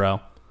fucking loan, bro.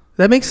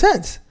 That makes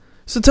sense.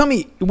 So tell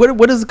me,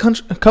 what does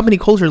the company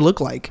culture look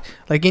like?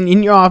 Like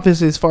in your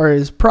office, as far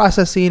as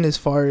processing, as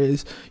far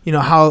as, you know,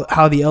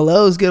 how the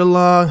LOs get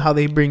along, how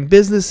they bring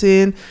business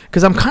in?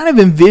 Because I'm kind of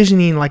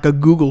envisioning like a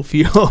Google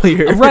feel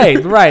here.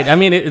 Right. I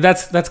mean,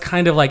 that's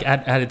kind of like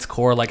at its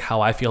core, like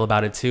how I feel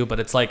about it too. But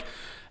it's like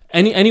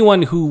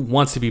anyone who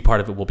wants to be part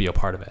of it will be a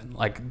part of it.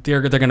 Like they're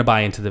going to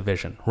buy into the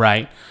vision,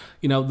 right?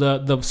 You know,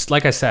 the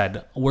like I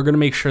said, we're going to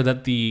make sure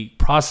that the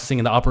processing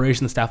and the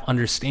operations staff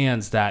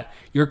understands that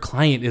your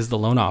client is the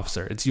loan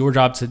officer. It's your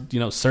job to, you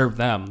know, serve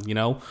them. You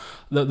know,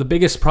 the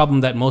biggest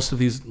problem that most of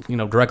these, you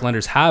know, direct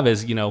lenders have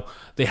is, you know,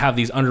 they have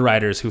these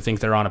underwriters who think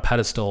they're on a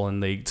pedestal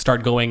and they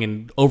start going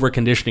and over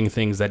conditioning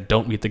things that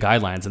don't meet the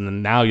guidelines. And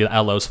then now your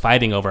LO's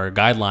fighting over a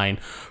guideline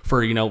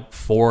for, you know,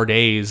 4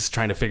 days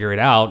trying to figure it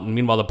out. And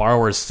meanwhile, the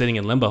borrower is sitting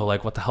in limbo,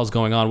 like, what the hell's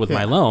going on with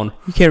my loan?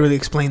 You can't really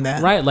explain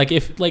that. Right. Like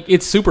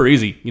it's super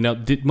easy. You know,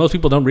 most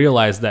people don't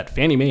realize that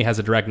Fannie Mae has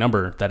a direct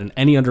number that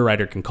any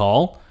underwriter can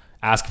call,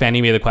 ask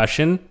Fannie Mae the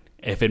question.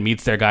 If it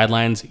meets their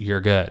guidelines,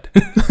 you're good.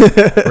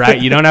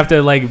 Right? You don't have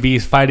to like be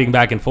fighting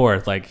back and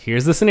forth. Like,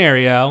 here's the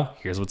scenario.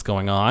 Here's what's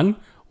going on.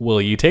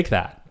 Will you take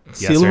that? Yes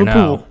Seal or of no?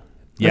 approval.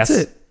 Yes.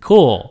 That's it.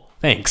 Cool.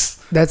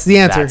 Thanks. That's the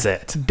answer. That's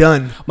it.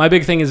 Done. My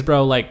big thing is,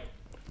 bro, like,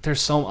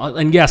 there's so,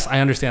 and yes, I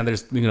understand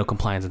there's, you know,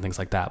 compliance and things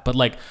like that. But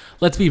like,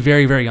 let's be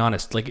very, very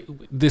honest. Like,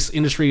 this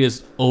industry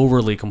is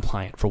overly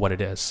compliant for what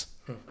it is.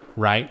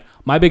 Right?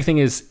 My big thing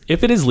is,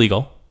 if it is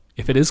legal,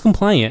 if it is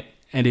compliant,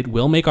 and it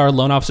will make our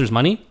loan officers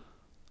money,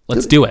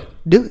 let's do it.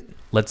 Do it.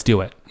 Let's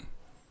do it.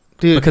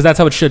 Dude. Because that's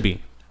how it should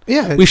be.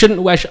 Yeah. We shouldn't.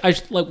 Like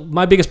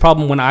my biggest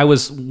problem when I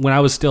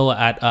was still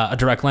at a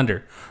direct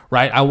lender,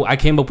 right? I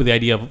came up with the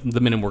idea of the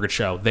minimum mortgage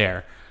show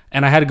there,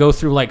 and I had to go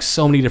through like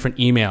so many different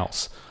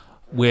emails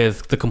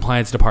with the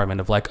compliance department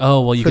of like,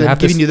 oh well, you can have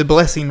giving you the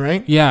blessing,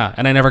 right? Yeah,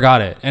 and I never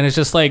got it, and it's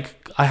just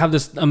like I have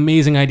this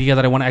amazing idea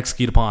that I want to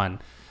execute upon,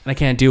 and I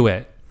can't do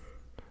it.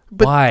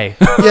 But, why?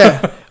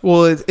 Yeah.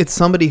 Well, it's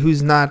somebody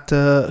who's not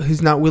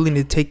willing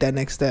to take that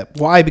next step.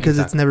 Why? Because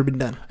it's never been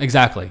done.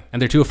 Exactly.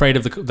 And they're too afraid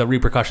of the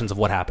repercussions of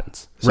what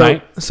happens.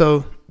 Right?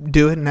 So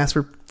do it and ask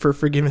for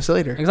forgiveness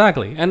later.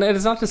 Exactly. And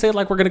it's not to say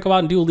like we're going to go out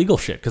and do illegal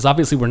shit, because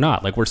obviously we're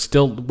not. Like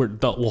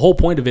the whole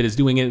point of it is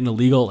doing it in a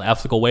legal,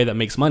 ethical way that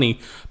makes money,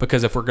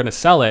 because if we're going to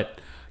sell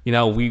it, you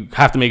know, we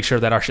have to make sure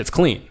that our shit's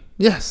clean.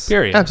 Yes.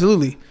 Period.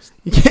 Absolutely.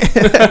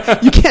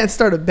 You can't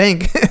start a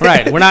bank.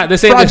 Right. We're not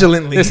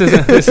fraudulently. This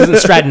isn't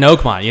Stratton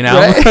Oakmont, you know.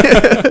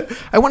 Right?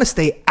 I want to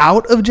stay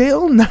out of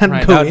jail,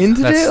 not go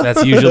into jail.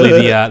 That's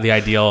usually the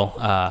ideal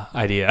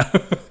idea.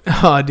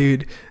 Oh,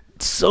 dude,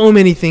 so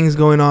many things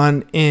going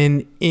on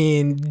in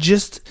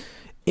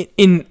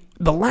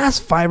the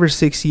last 5 or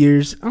 6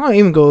 years. I don't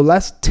even go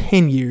last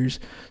 10 years.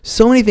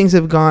 So many things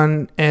have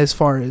gone as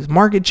far as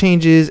market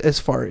changes, as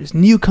far as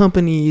new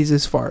companies,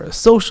 as far as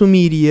social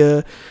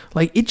media.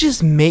 Like, it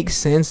just makes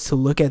sense to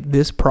look at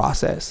this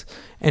process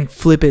and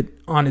flip it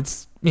on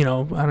its, you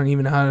know, I don't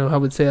even know how I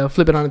would say, I'll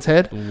flip it on its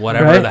head.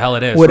 Whatever the hell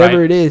it is.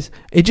 Whatever right? it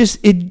is.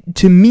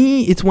 To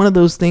me, it's one of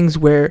those things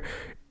where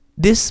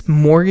this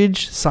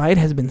mortgage side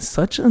has been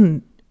such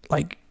a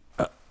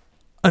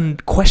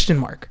question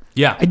mark.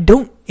 Yeah. I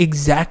don't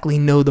exactly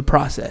know the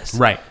process.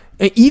 Right.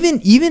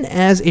 Even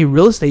as a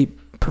real estate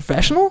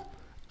professional,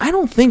 I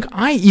don't think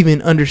I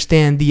even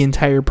understand the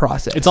entire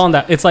process. It's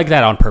like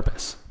that on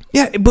purpose.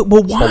 Yeah, but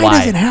why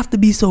does it have to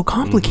be so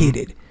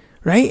complicated? Mm-hmm.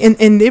 Right?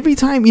 And every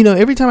time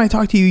I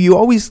talk to you, you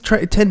always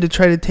tend to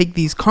try to take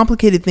these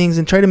complicated things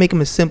and try to make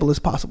them as simple as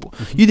possible.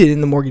 Mm-hmm. You did it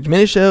in the Mortgage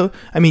Minute Show.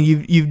 I mean,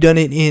 you've done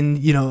it in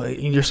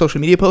your social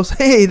media posts.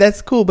 Hey,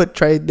 that's cool, but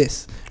try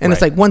this. And right.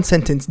 It's like one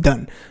sentence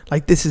done.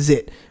 Like, this is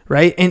it.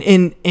 Right?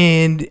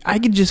 And I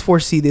could just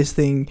foresee this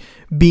thing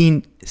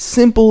being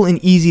simple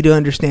and easy to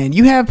understand.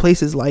 You have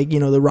places like,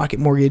 the Rocket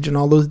Mortgage and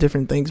all those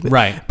different things, but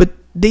right. But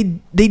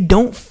they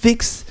don't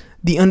fix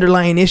the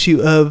underlying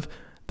issue of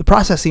the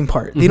processing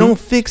part. Mm-hmm. They don't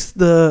fix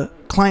the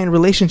client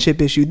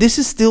relationship issue. This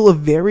is still a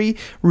very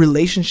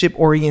relationship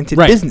oriented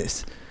right.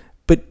 business.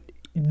 But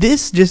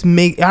this just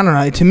I don't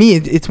know, to me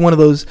it's one of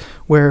those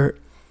where,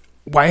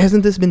 why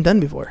hasn't this been done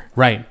before?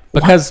 Right.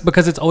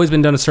 Because it's always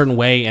been done a certain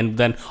way, and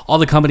then all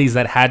the companies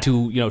that had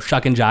to,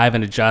 shuck and jive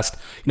and adjust,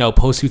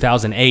 post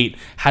 2008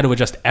 had to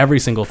adjust every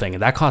single thing,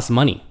 and that costs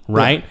money,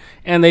 right? Yeah.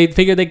 And they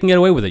figured they can get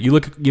away with it. You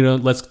look,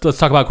 let's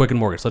talk about Quicken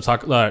Mortgage. Let's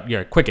talk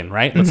Quicken,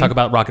 right? Let's talk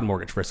about Rocket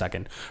Mortgage for a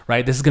second,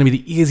 right? This is going to be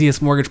the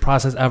easiest mortgage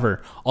process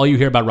ever. All you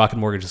hear about Rocket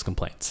Mortgage is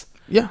complaints.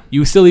 Yeah.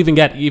 You still even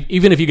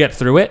if you get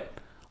through it,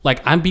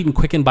 like, I'm beating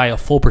Quicken by a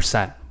full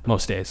 %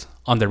 most days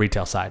on the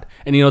retail side.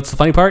 And what's the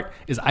funny part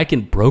is I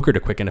can broker to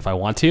Quicken if I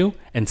want to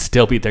and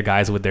still beat their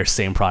guys with their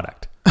same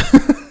product.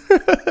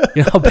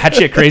 You know how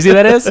batshit crazy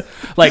that is?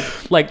 Like,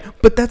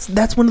 But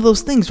that's one of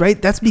those things,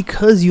 right? That's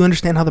because you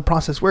understand how the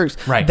process works.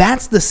 Right.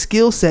 That's the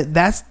skill set.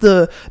 That's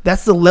the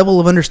level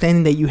of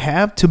understanding that you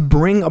have to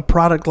bring a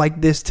product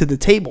like this to the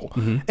table.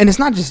 And it's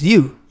not just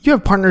you. You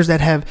have partners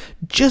that have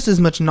just as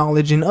much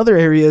knowledge in other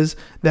areas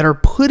that are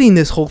putting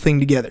this whole thing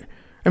together.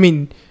 I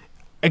mean,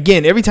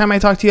 again, every time I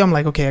talk to you, I'm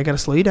like, okay, I got to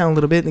slow you down a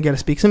little bit and got to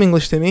speak some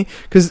English to me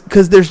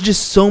because there's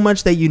just so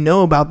much that you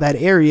know about that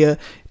area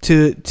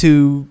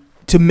to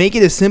make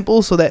it as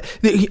simple so that,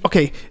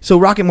 okay, so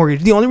Rocket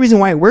Mortgage, the only reason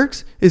why it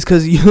works is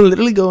because you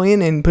literally go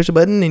in and push a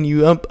button and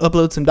you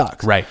upload some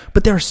docs. Right.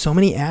 But there are so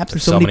many apps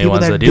and so many many people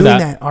ones that are that do doing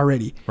that. that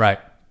already. right.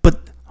 But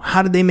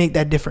how did they make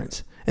that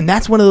difference? And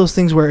that's one of those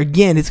things where,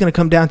 again, it's going to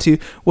come down to,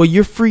 well,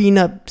 you're freeing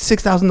up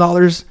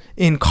 $6,000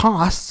 in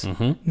costs.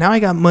 Now I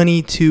got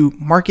money to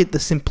market the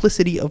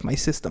simplicity of my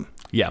system.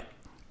 Yeah.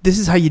 This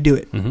is how you do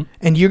it.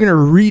 And you're going to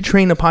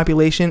retrain a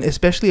population,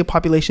 especially a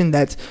population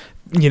that's,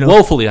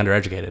 Woefully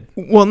undereducated.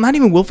 well, not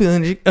even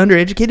willfully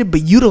undereducated,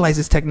 but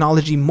utilizes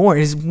technology more.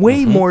 It is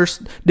way more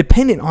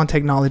dependent on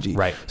technology.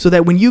 Right. So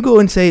that when you go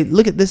and say,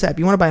 look at this app,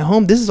 you want to buy a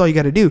home, this is all you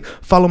got to do.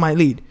 Follow my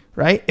lead.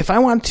 Right? If I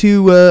want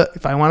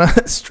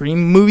to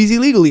stream movies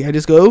illegally, I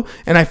just go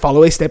and I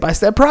follow a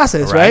step-by-step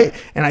process, right?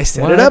 And I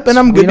set it up and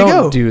I'm good to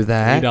go. Do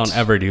that. We don't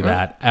ever do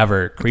that,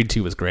 ever. Creed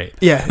 2 was great.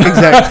 Yeah,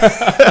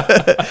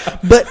 exactly.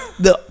 But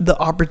the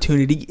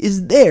opportunity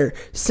is there.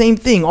 Same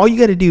thing. All you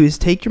got to do is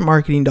take your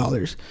marketing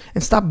dollars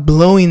and stop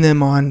blowing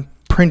them on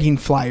printing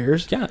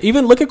flyers. Yeah,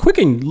 even look at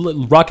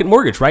Quicken, Rocket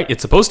Mortgage, right?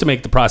 It's supposed to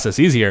make the process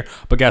easier,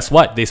 but guess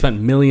what? They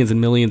spent millions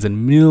and millions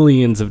and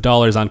millions of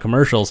dollars on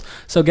commercials.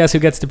 So guess who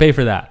gets to pay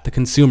for that? The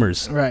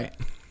consumers. Right.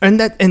 And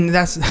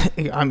that's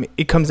I mean,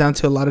 it comes down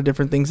to a lot of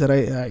different things that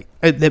I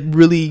that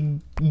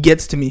really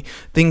gets to me.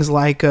 Things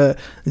like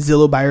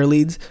Zillow buyer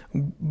leads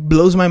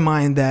blows my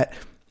mind that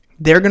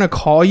they're going to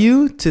call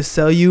you to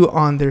sell you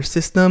on their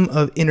system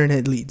of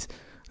internet leads.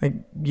 Like,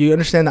 you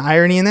understand the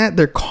irony in that?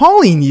 They're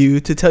calling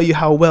you to tell you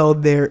how well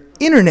their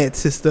internet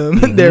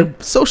system, their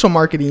social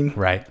marketing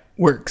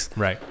works.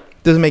 Right.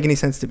 Doesn't make any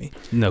sense to me.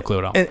 No clue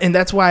at all. And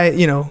that's why,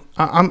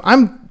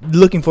 I'm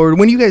looking forward.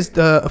 When are you guys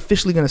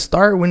officially going to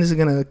start? When is it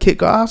going to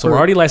kick off? So we're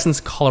already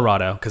licensed in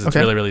Colorado because it's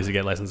Okay. really, really easy to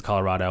get licensed in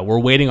Colorado. We're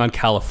waiting on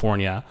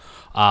California.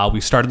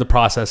 We started the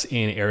process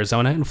in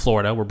Arizona and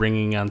Florida. We're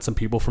bringing on some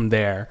people from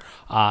there.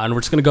 And we're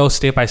just going to go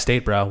state by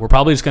state, bro. We're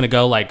probably just going to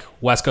go like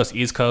West Coast,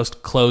 East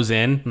Coast, close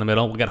in the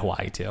middle. We'll get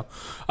Hawaii too.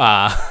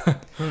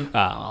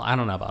 I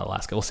don't know about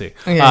Alaska. We'll see.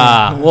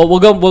 Yeah. Well,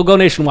 we'll go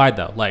nationwide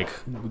though. Like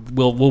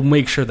we'll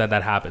make sure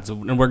that happens.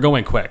 And we're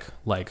going quick.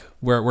 Like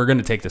we're going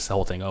to take this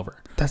whole thing over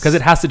because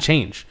it has to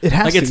change. It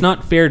has like to. It's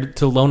not fair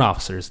to loan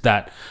officers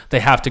that they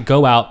have to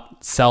go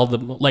out, sell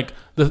them. Like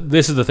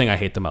this is the thing I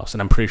hate the most.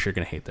 And I'm pretty sure you're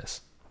going to hate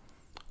this.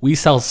 We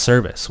sell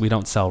service. We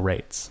don't sell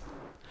rates.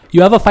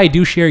 You have a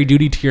fiduciary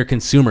duty to your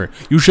consumer.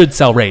 You should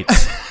sell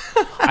rates.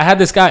 I had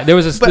this guy. There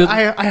was But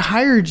I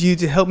hired you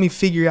to help me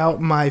figure out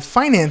my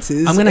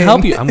finances. I'm going to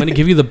help you. I'm going to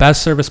give you the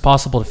best service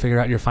possible to figure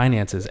out your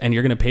finances, and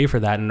you're going to pay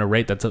for that in a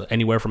rate that's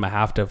anywhere from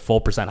 0.5% to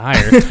full %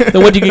 higher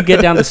than what you could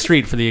get down the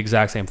street for the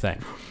exact same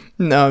thing.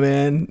 No,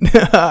 man.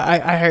 I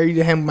hired you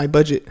to handle my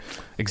budget.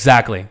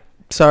 Exactly.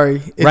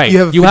 Sorry. If Right.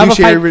 You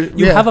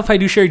have a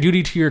fiduciary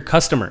duty to your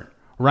customer.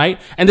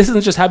 Right, and this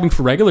isn't just happening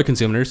for regular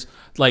consumers.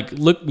 Like,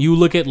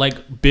 look at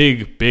like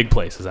big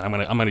places. I'm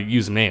gonna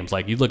use names.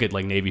 Like, you look at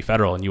like Navy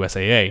Federal and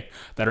USAA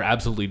that are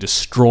absolutely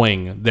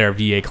destroying their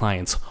VA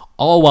clients,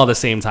 all while at the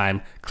same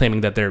time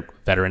claiming that they're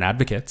veteran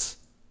advocates.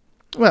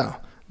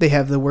 Well, they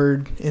have the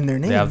word in their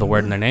name. They have the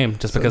word in their name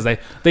just because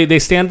they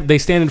stand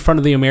in front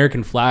of the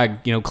American flag,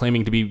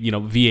 claiming to be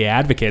VA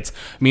advocates.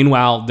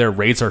 Meanwhile, their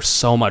rates are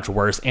so much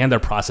worse and their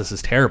process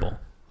is terrible.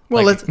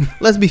 Well,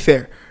 let's be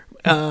fair.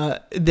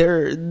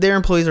 Their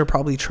employees are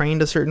probably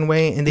trained a certain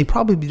way, and they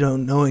probably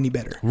don't know any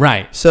better.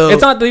 Right. So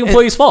it's not the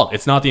employee's fault.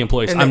 It's not the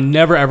employee's. I'm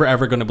never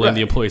ever going to blame Right.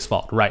 the employee's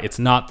fault. Right. It's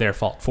not their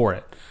fault for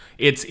it.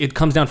 It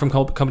comes down from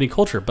company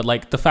culture. But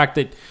like the fact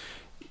that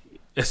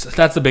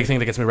that's the big thing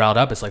that gets me riled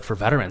up. It's like for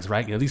veterans,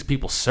 right? These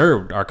people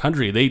served our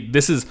country.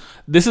 This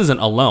isn't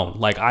a loan.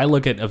 Like, I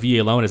look at a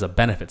VA loan as a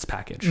benefits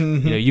package.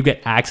 You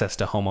get access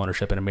to home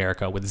ownership in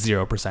America with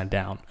 0%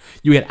 down.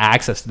 You get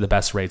access to the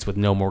best rates with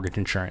no mortgage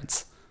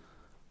insurance.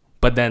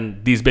 But then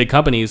these big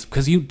companies,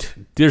 because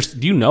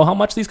do you know how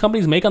much these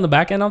companies make on the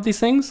back end of these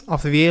things?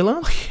 Off the VA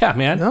loan? Yeah,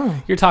 man. No.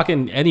 You're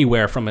talking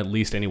anywhere from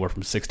 6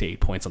 to 8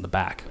 points on the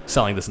back,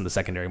 selling this in the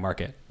secondary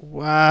market.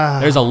 Wow.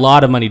 There's a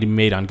lot of money to be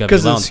made on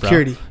government loans, because of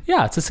security. bro.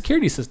 Yeah, it's a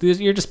security system.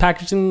 You're just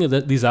packaging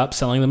these up,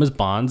 selling them as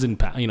bonds, and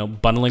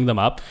bundling them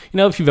up.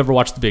 If you've ever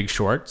watched The Big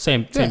Short,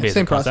 same basic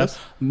same process. process.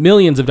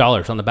 Millions of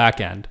dollars on the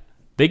back end.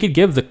 They could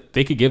give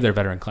their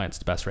veteran clients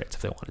the best rates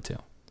if they wanted to,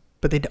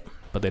 But they don't.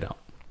 but they don't.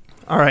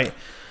 All right.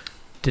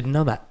 Didn't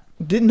know that.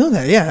 Didn't know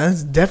that. Yeah,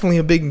 that's definitely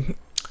a big...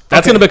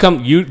 That's going to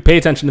become... You pay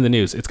attention to the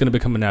news. It's going to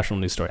become a national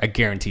news story. I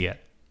guarantee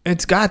it.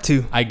 It's got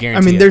to. I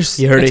guarantee I mean, it.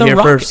 You heard It's it a here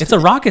first. It's a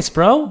rockets,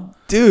 bro.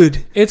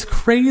 Dude. It's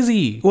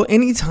crazy. Well,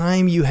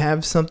 anytime you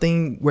have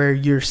something where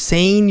you're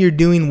saying you're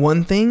doing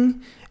one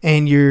thing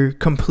and you're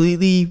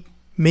completely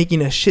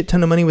making a shit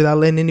ton of money without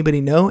letting anybody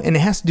know, and it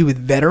has to do with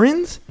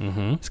veterans,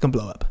 it's gonna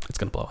blow up. It's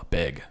gonna blow up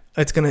big.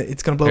 It's gonna blow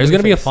up. There's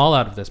gonna be a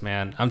fallout of this,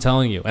 man. I'm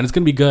telling you, and it's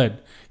gonna be good.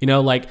 You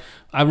know, like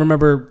I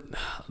remember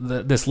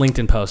this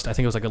LinkedIn post. I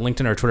think it was like a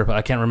LinkedIn or a Twitter post.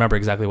 I can't remember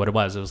exactly what it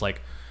was. It was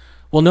like,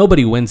 well,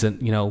 nobody wins it.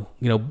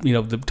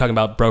 Talking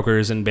about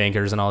brokers and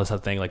bankers and all this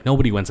other thing. Like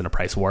nobody wins in a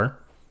price war.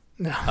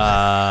 No.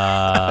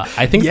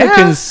 I think the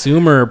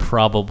consumer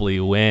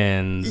probably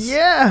wins.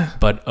 Yeah.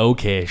 But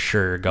okay,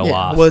 sure, go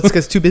off. Well, it's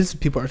because two business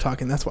people are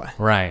talking. That's why.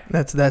 Right.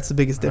 That's the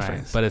biggest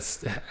difference. Right. But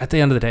it's at the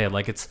end of the day,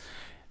 like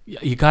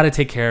you got to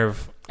take care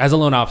of, as a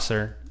loan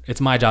officer,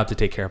 it's my job to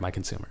take care of my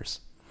consumers.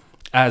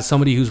 As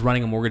somebody who's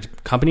running a mortgage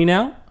company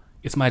now,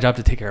 it's my job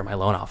to take care of my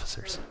loan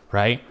officers,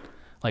 right?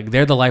 Like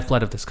they're the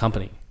lifeblood of this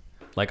company.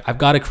 Like I've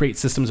got to create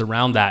systems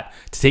around that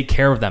to take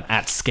care of them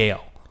at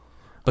scale.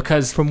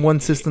 Because from one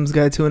systems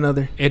guy to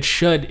another, it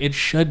should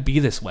be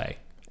this way,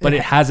 but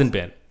it hasn't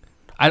been.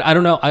 I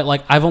don't know.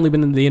 I've only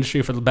been in the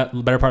industry for the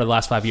better part of the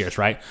last 5 years,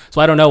 right? So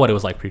I don't know what it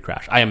was like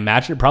pre-crash. I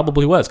imagine it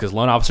probably was because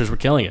loan officers were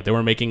killing it. They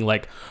were making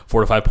like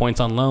 4 to 5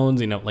 points on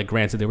loans. You know, like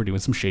granted they were doing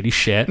some shady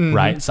shit,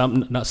 right?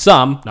 Some,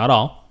 not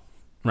all,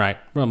 right?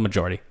 Well,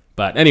 majority.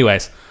 But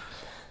anyways,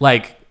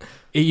 like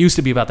it used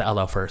to be about the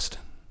LO first.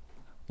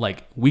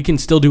 Like we can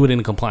still do it in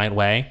a compliant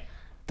way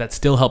that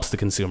still helps the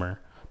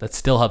consumer. That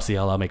still helps the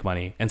LL make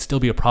money and still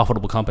be a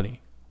profitable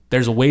company.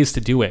 There's ways to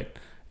do it.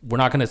 We're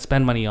not going to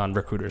spend money on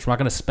recruiters. We're not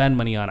going to spend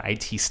money on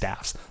IT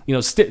staffs. You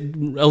know,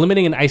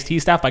 eliminating an IT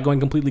staff by going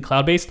completely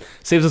cloud-based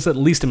saves us at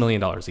least $1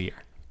 million a year.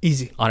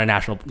 Easy. On a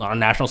national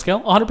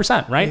scale,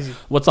 100%, right? Easy.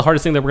 What's the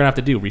hardest thing that we're going to have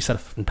to do?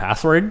 Reset a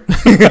password?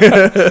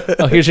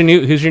 Oh, here's your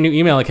new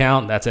email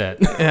account. That's it.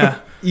 Yeah,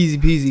 easy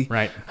peasy.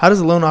 Right. How does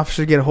a loan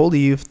officer get a hold of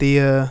you if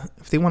they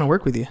want to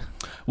work with you?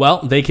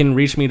 Well, they can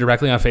reach me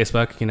directly on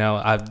Facebook. You know,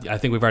 I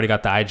think we've already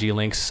got the IG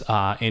links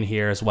in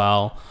here as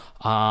well.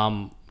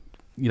 You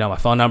know, my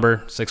phone number,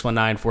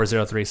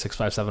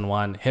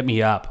 619-403-6571. Hit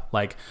me up.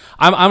 Like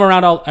I'm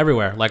around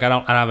everywhere. Like I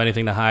don't have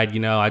anything to hide. You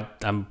know,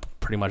 I'm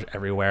pretty much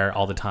everywhere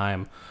all the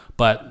time.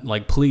 But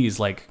like, please,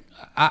 like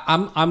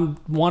I'm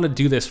want to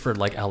do this for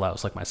like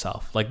LOs like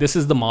myself. Like this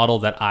is the model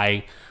that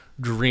I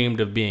dreamed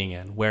of being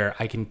in, where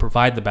I can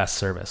provide the best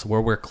service,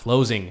 where we're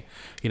closing,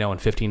 you know, in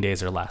 15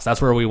 days or less.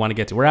 That's where we want to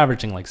get to. We're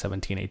averaging like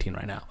 17, 18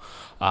 right now.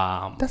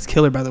 That's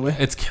killer, by the way.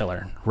 It's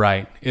killer,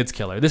 right? It's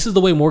killer. This is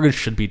the way mortgage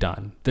should be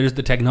done.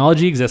 The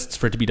technology exists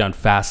for it to be done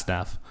fast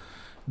enough.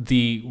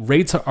 The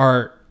rates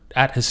are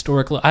at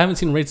historical. I haven't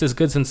seen rates this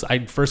good since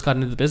I first got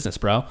into the business,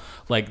 bro.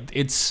 Like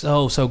it's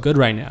so good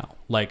right now.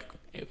 Like,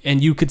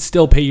 and you could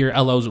still pay your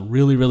LOs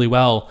really, really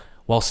well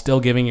while still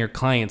giving your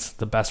clients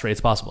the best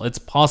rates possible. It's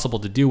possible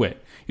to do it.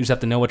 You just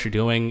have to know what you're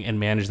doing and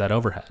manage that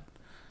overhead.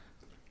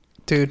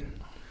 Dude,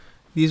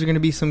 these are going to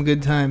be some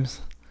good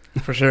times.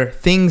 For sure.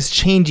 Things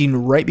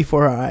changing right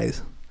before our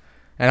eyes.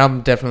 And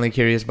I'm definitely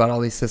curious about all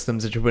these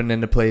systems that you're putting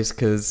into place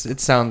because it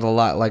sounds a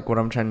lot like what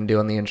I'm trying to do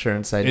on the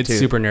insurance side, it's too. It's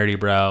super nerdy,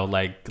 bro.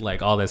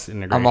 Like all this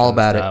integration I'm all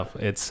about stuff.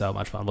 It's so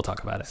much fun. We'll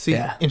talk about it. See,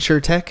 yeah.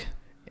 InsurTech?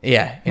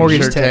 Yeah,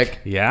 mortgage tech.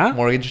 Yeah,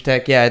 mortgage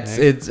tech. Yeah,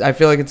 it's. I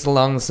feel like it's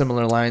along the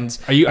similar lines.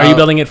 Are you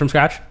building it from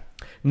scratch?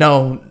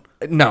 No.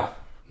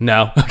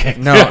 Okay.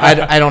 No,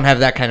 I don't have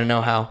that kind of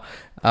know-how.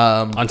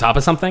 On top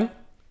of something.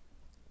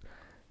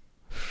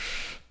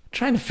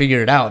 Trying to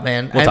figure it out,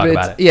 man. We'll talk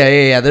about it.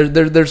 Yeah.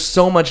 There's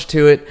so much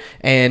to it,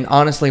 and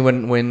honestly,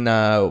 when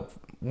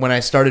I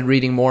started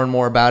reading more and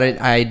more about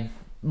it, I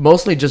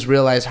mostly just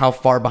realized how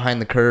far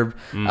behind the curve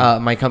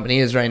my company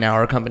is right now.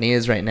 Our company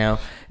is right now.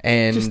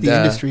 And just the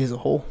industry as a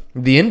whole.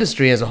 The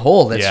industry as a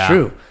whole, that's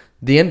true.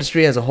 The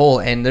industry as a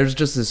whole, and there's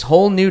just this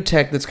whole new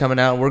tech that's coming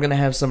out. We're going to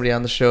have somebody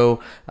on the show.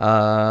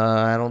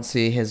 I don't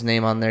see his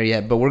name on there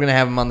yet, but we're going to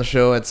have him on the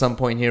show at some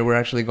point here. We're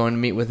actually going to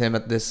meet with him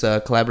at this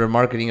collaborative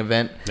marketing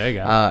event. There you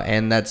go.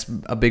 And that's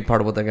a big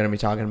part of what they're going to be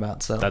talking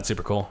about. So that's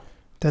super cool.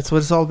 That's what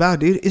it's all about,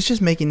 dude. It's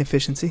just making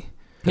efficiency.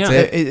 That's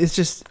it. It's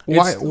just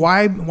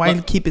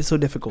why keep it so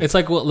difficult? It's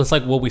like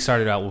what we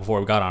started out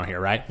before we got on here,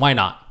 right? Why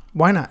not?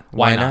 Why not?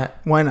 Why not?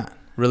 Why not?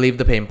 Relieve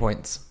the pain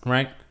points.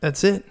 Right?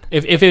 That's it.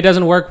 If it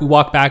doesn't work, we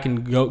walk back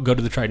and go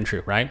to the tried and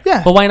true, right?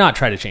 Yeah. But why not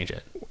try to change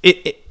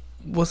it?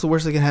 What's the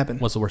worst that can happen?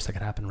 What's the worst that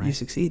can happen, right? You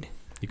succeed.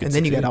 And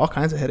then you got all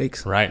kinds of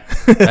headaches. Right.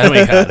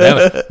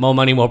 Then more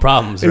money, more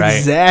problems, right?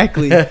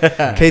 Exactly.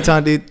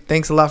 Caton, dude,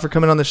 thanks a lot for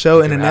coming on the show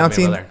and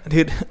announcing.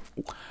 Dude,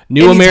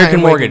 New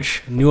American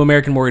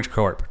Mortgage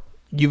Corp.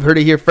 You've heard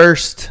it here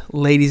first,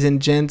 ladies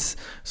and gents.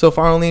 So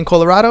far only in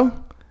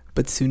Colorado,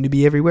 but soon to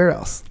be everywhere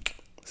else.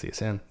 See you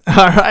soon.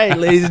 All right,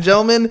 ladies and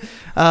gentlemen,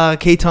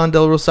 Caton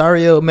del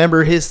Rosario.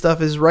 Remember, his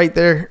stuff is right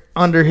there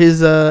under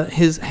his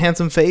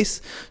handsome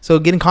face. So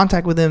get in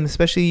contact with him,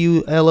 especially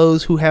you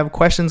LOs who have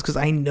questions, because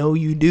I know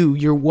you do.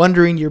 You're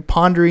wondering, you're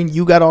pondering,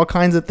 you got all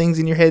kinds of things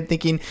in your head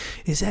thinking,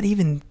 is that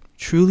even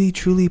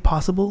truly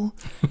possible?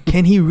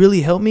 Can he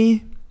really help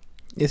me?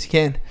 Yes, you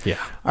can. Yeah.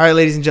 All right,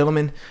 ladies and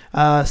gentlemen,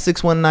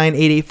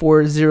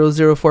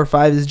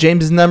 619-884-0045 is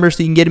James's number,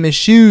 so you can get him his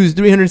shoes.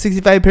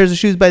 365 pairs of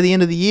shoes by the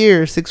end of the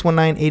year.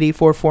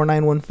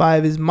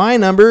 619-884-4915 is my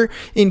number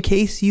in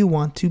case you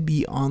want to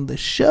be on the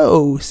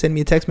show. Send me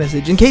a text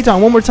message. And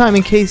Caton, one more time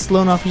in case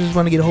loan officers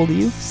want to get a hold of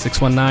you.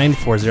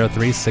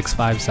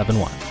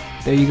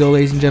 619-403-6571. There you go,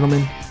 ladies and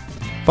gentlemen.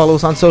 Follow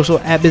us on social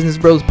at Business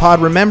Bros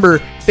Pod. Remember,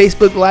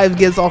 Facebook Live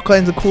gets all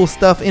kinds of cool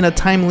stuff in a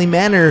timely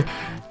manner.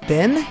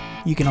 Then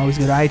you can always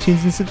go to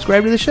iTunes and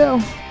subscribe to the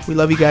show. We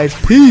love you guys.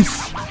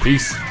 Peace.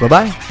 Peace.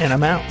 Bye-bye. And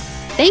I'm out.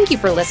 Thank you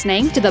for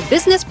listening to the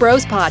Business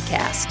Bros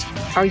Podcast.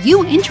 Are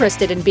you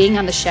interested in being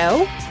on the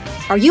show?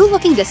 Are you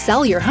looking to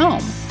sell your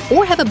home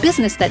or have a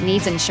business that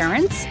needs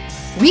insurance?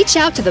 Reach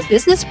out to the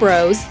Business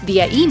Bros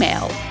via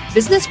email,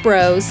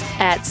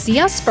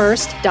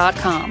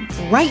 businessbros@seeusfirst.com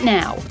right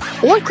now,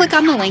 or click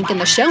on the link in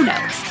the show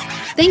notes.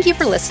 Thank you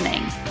for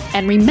listening.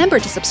 And remember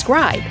to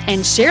subscribe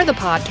and share the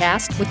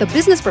podcast with the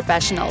business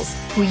professionals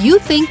who you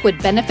think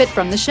would benefit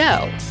from the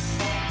show.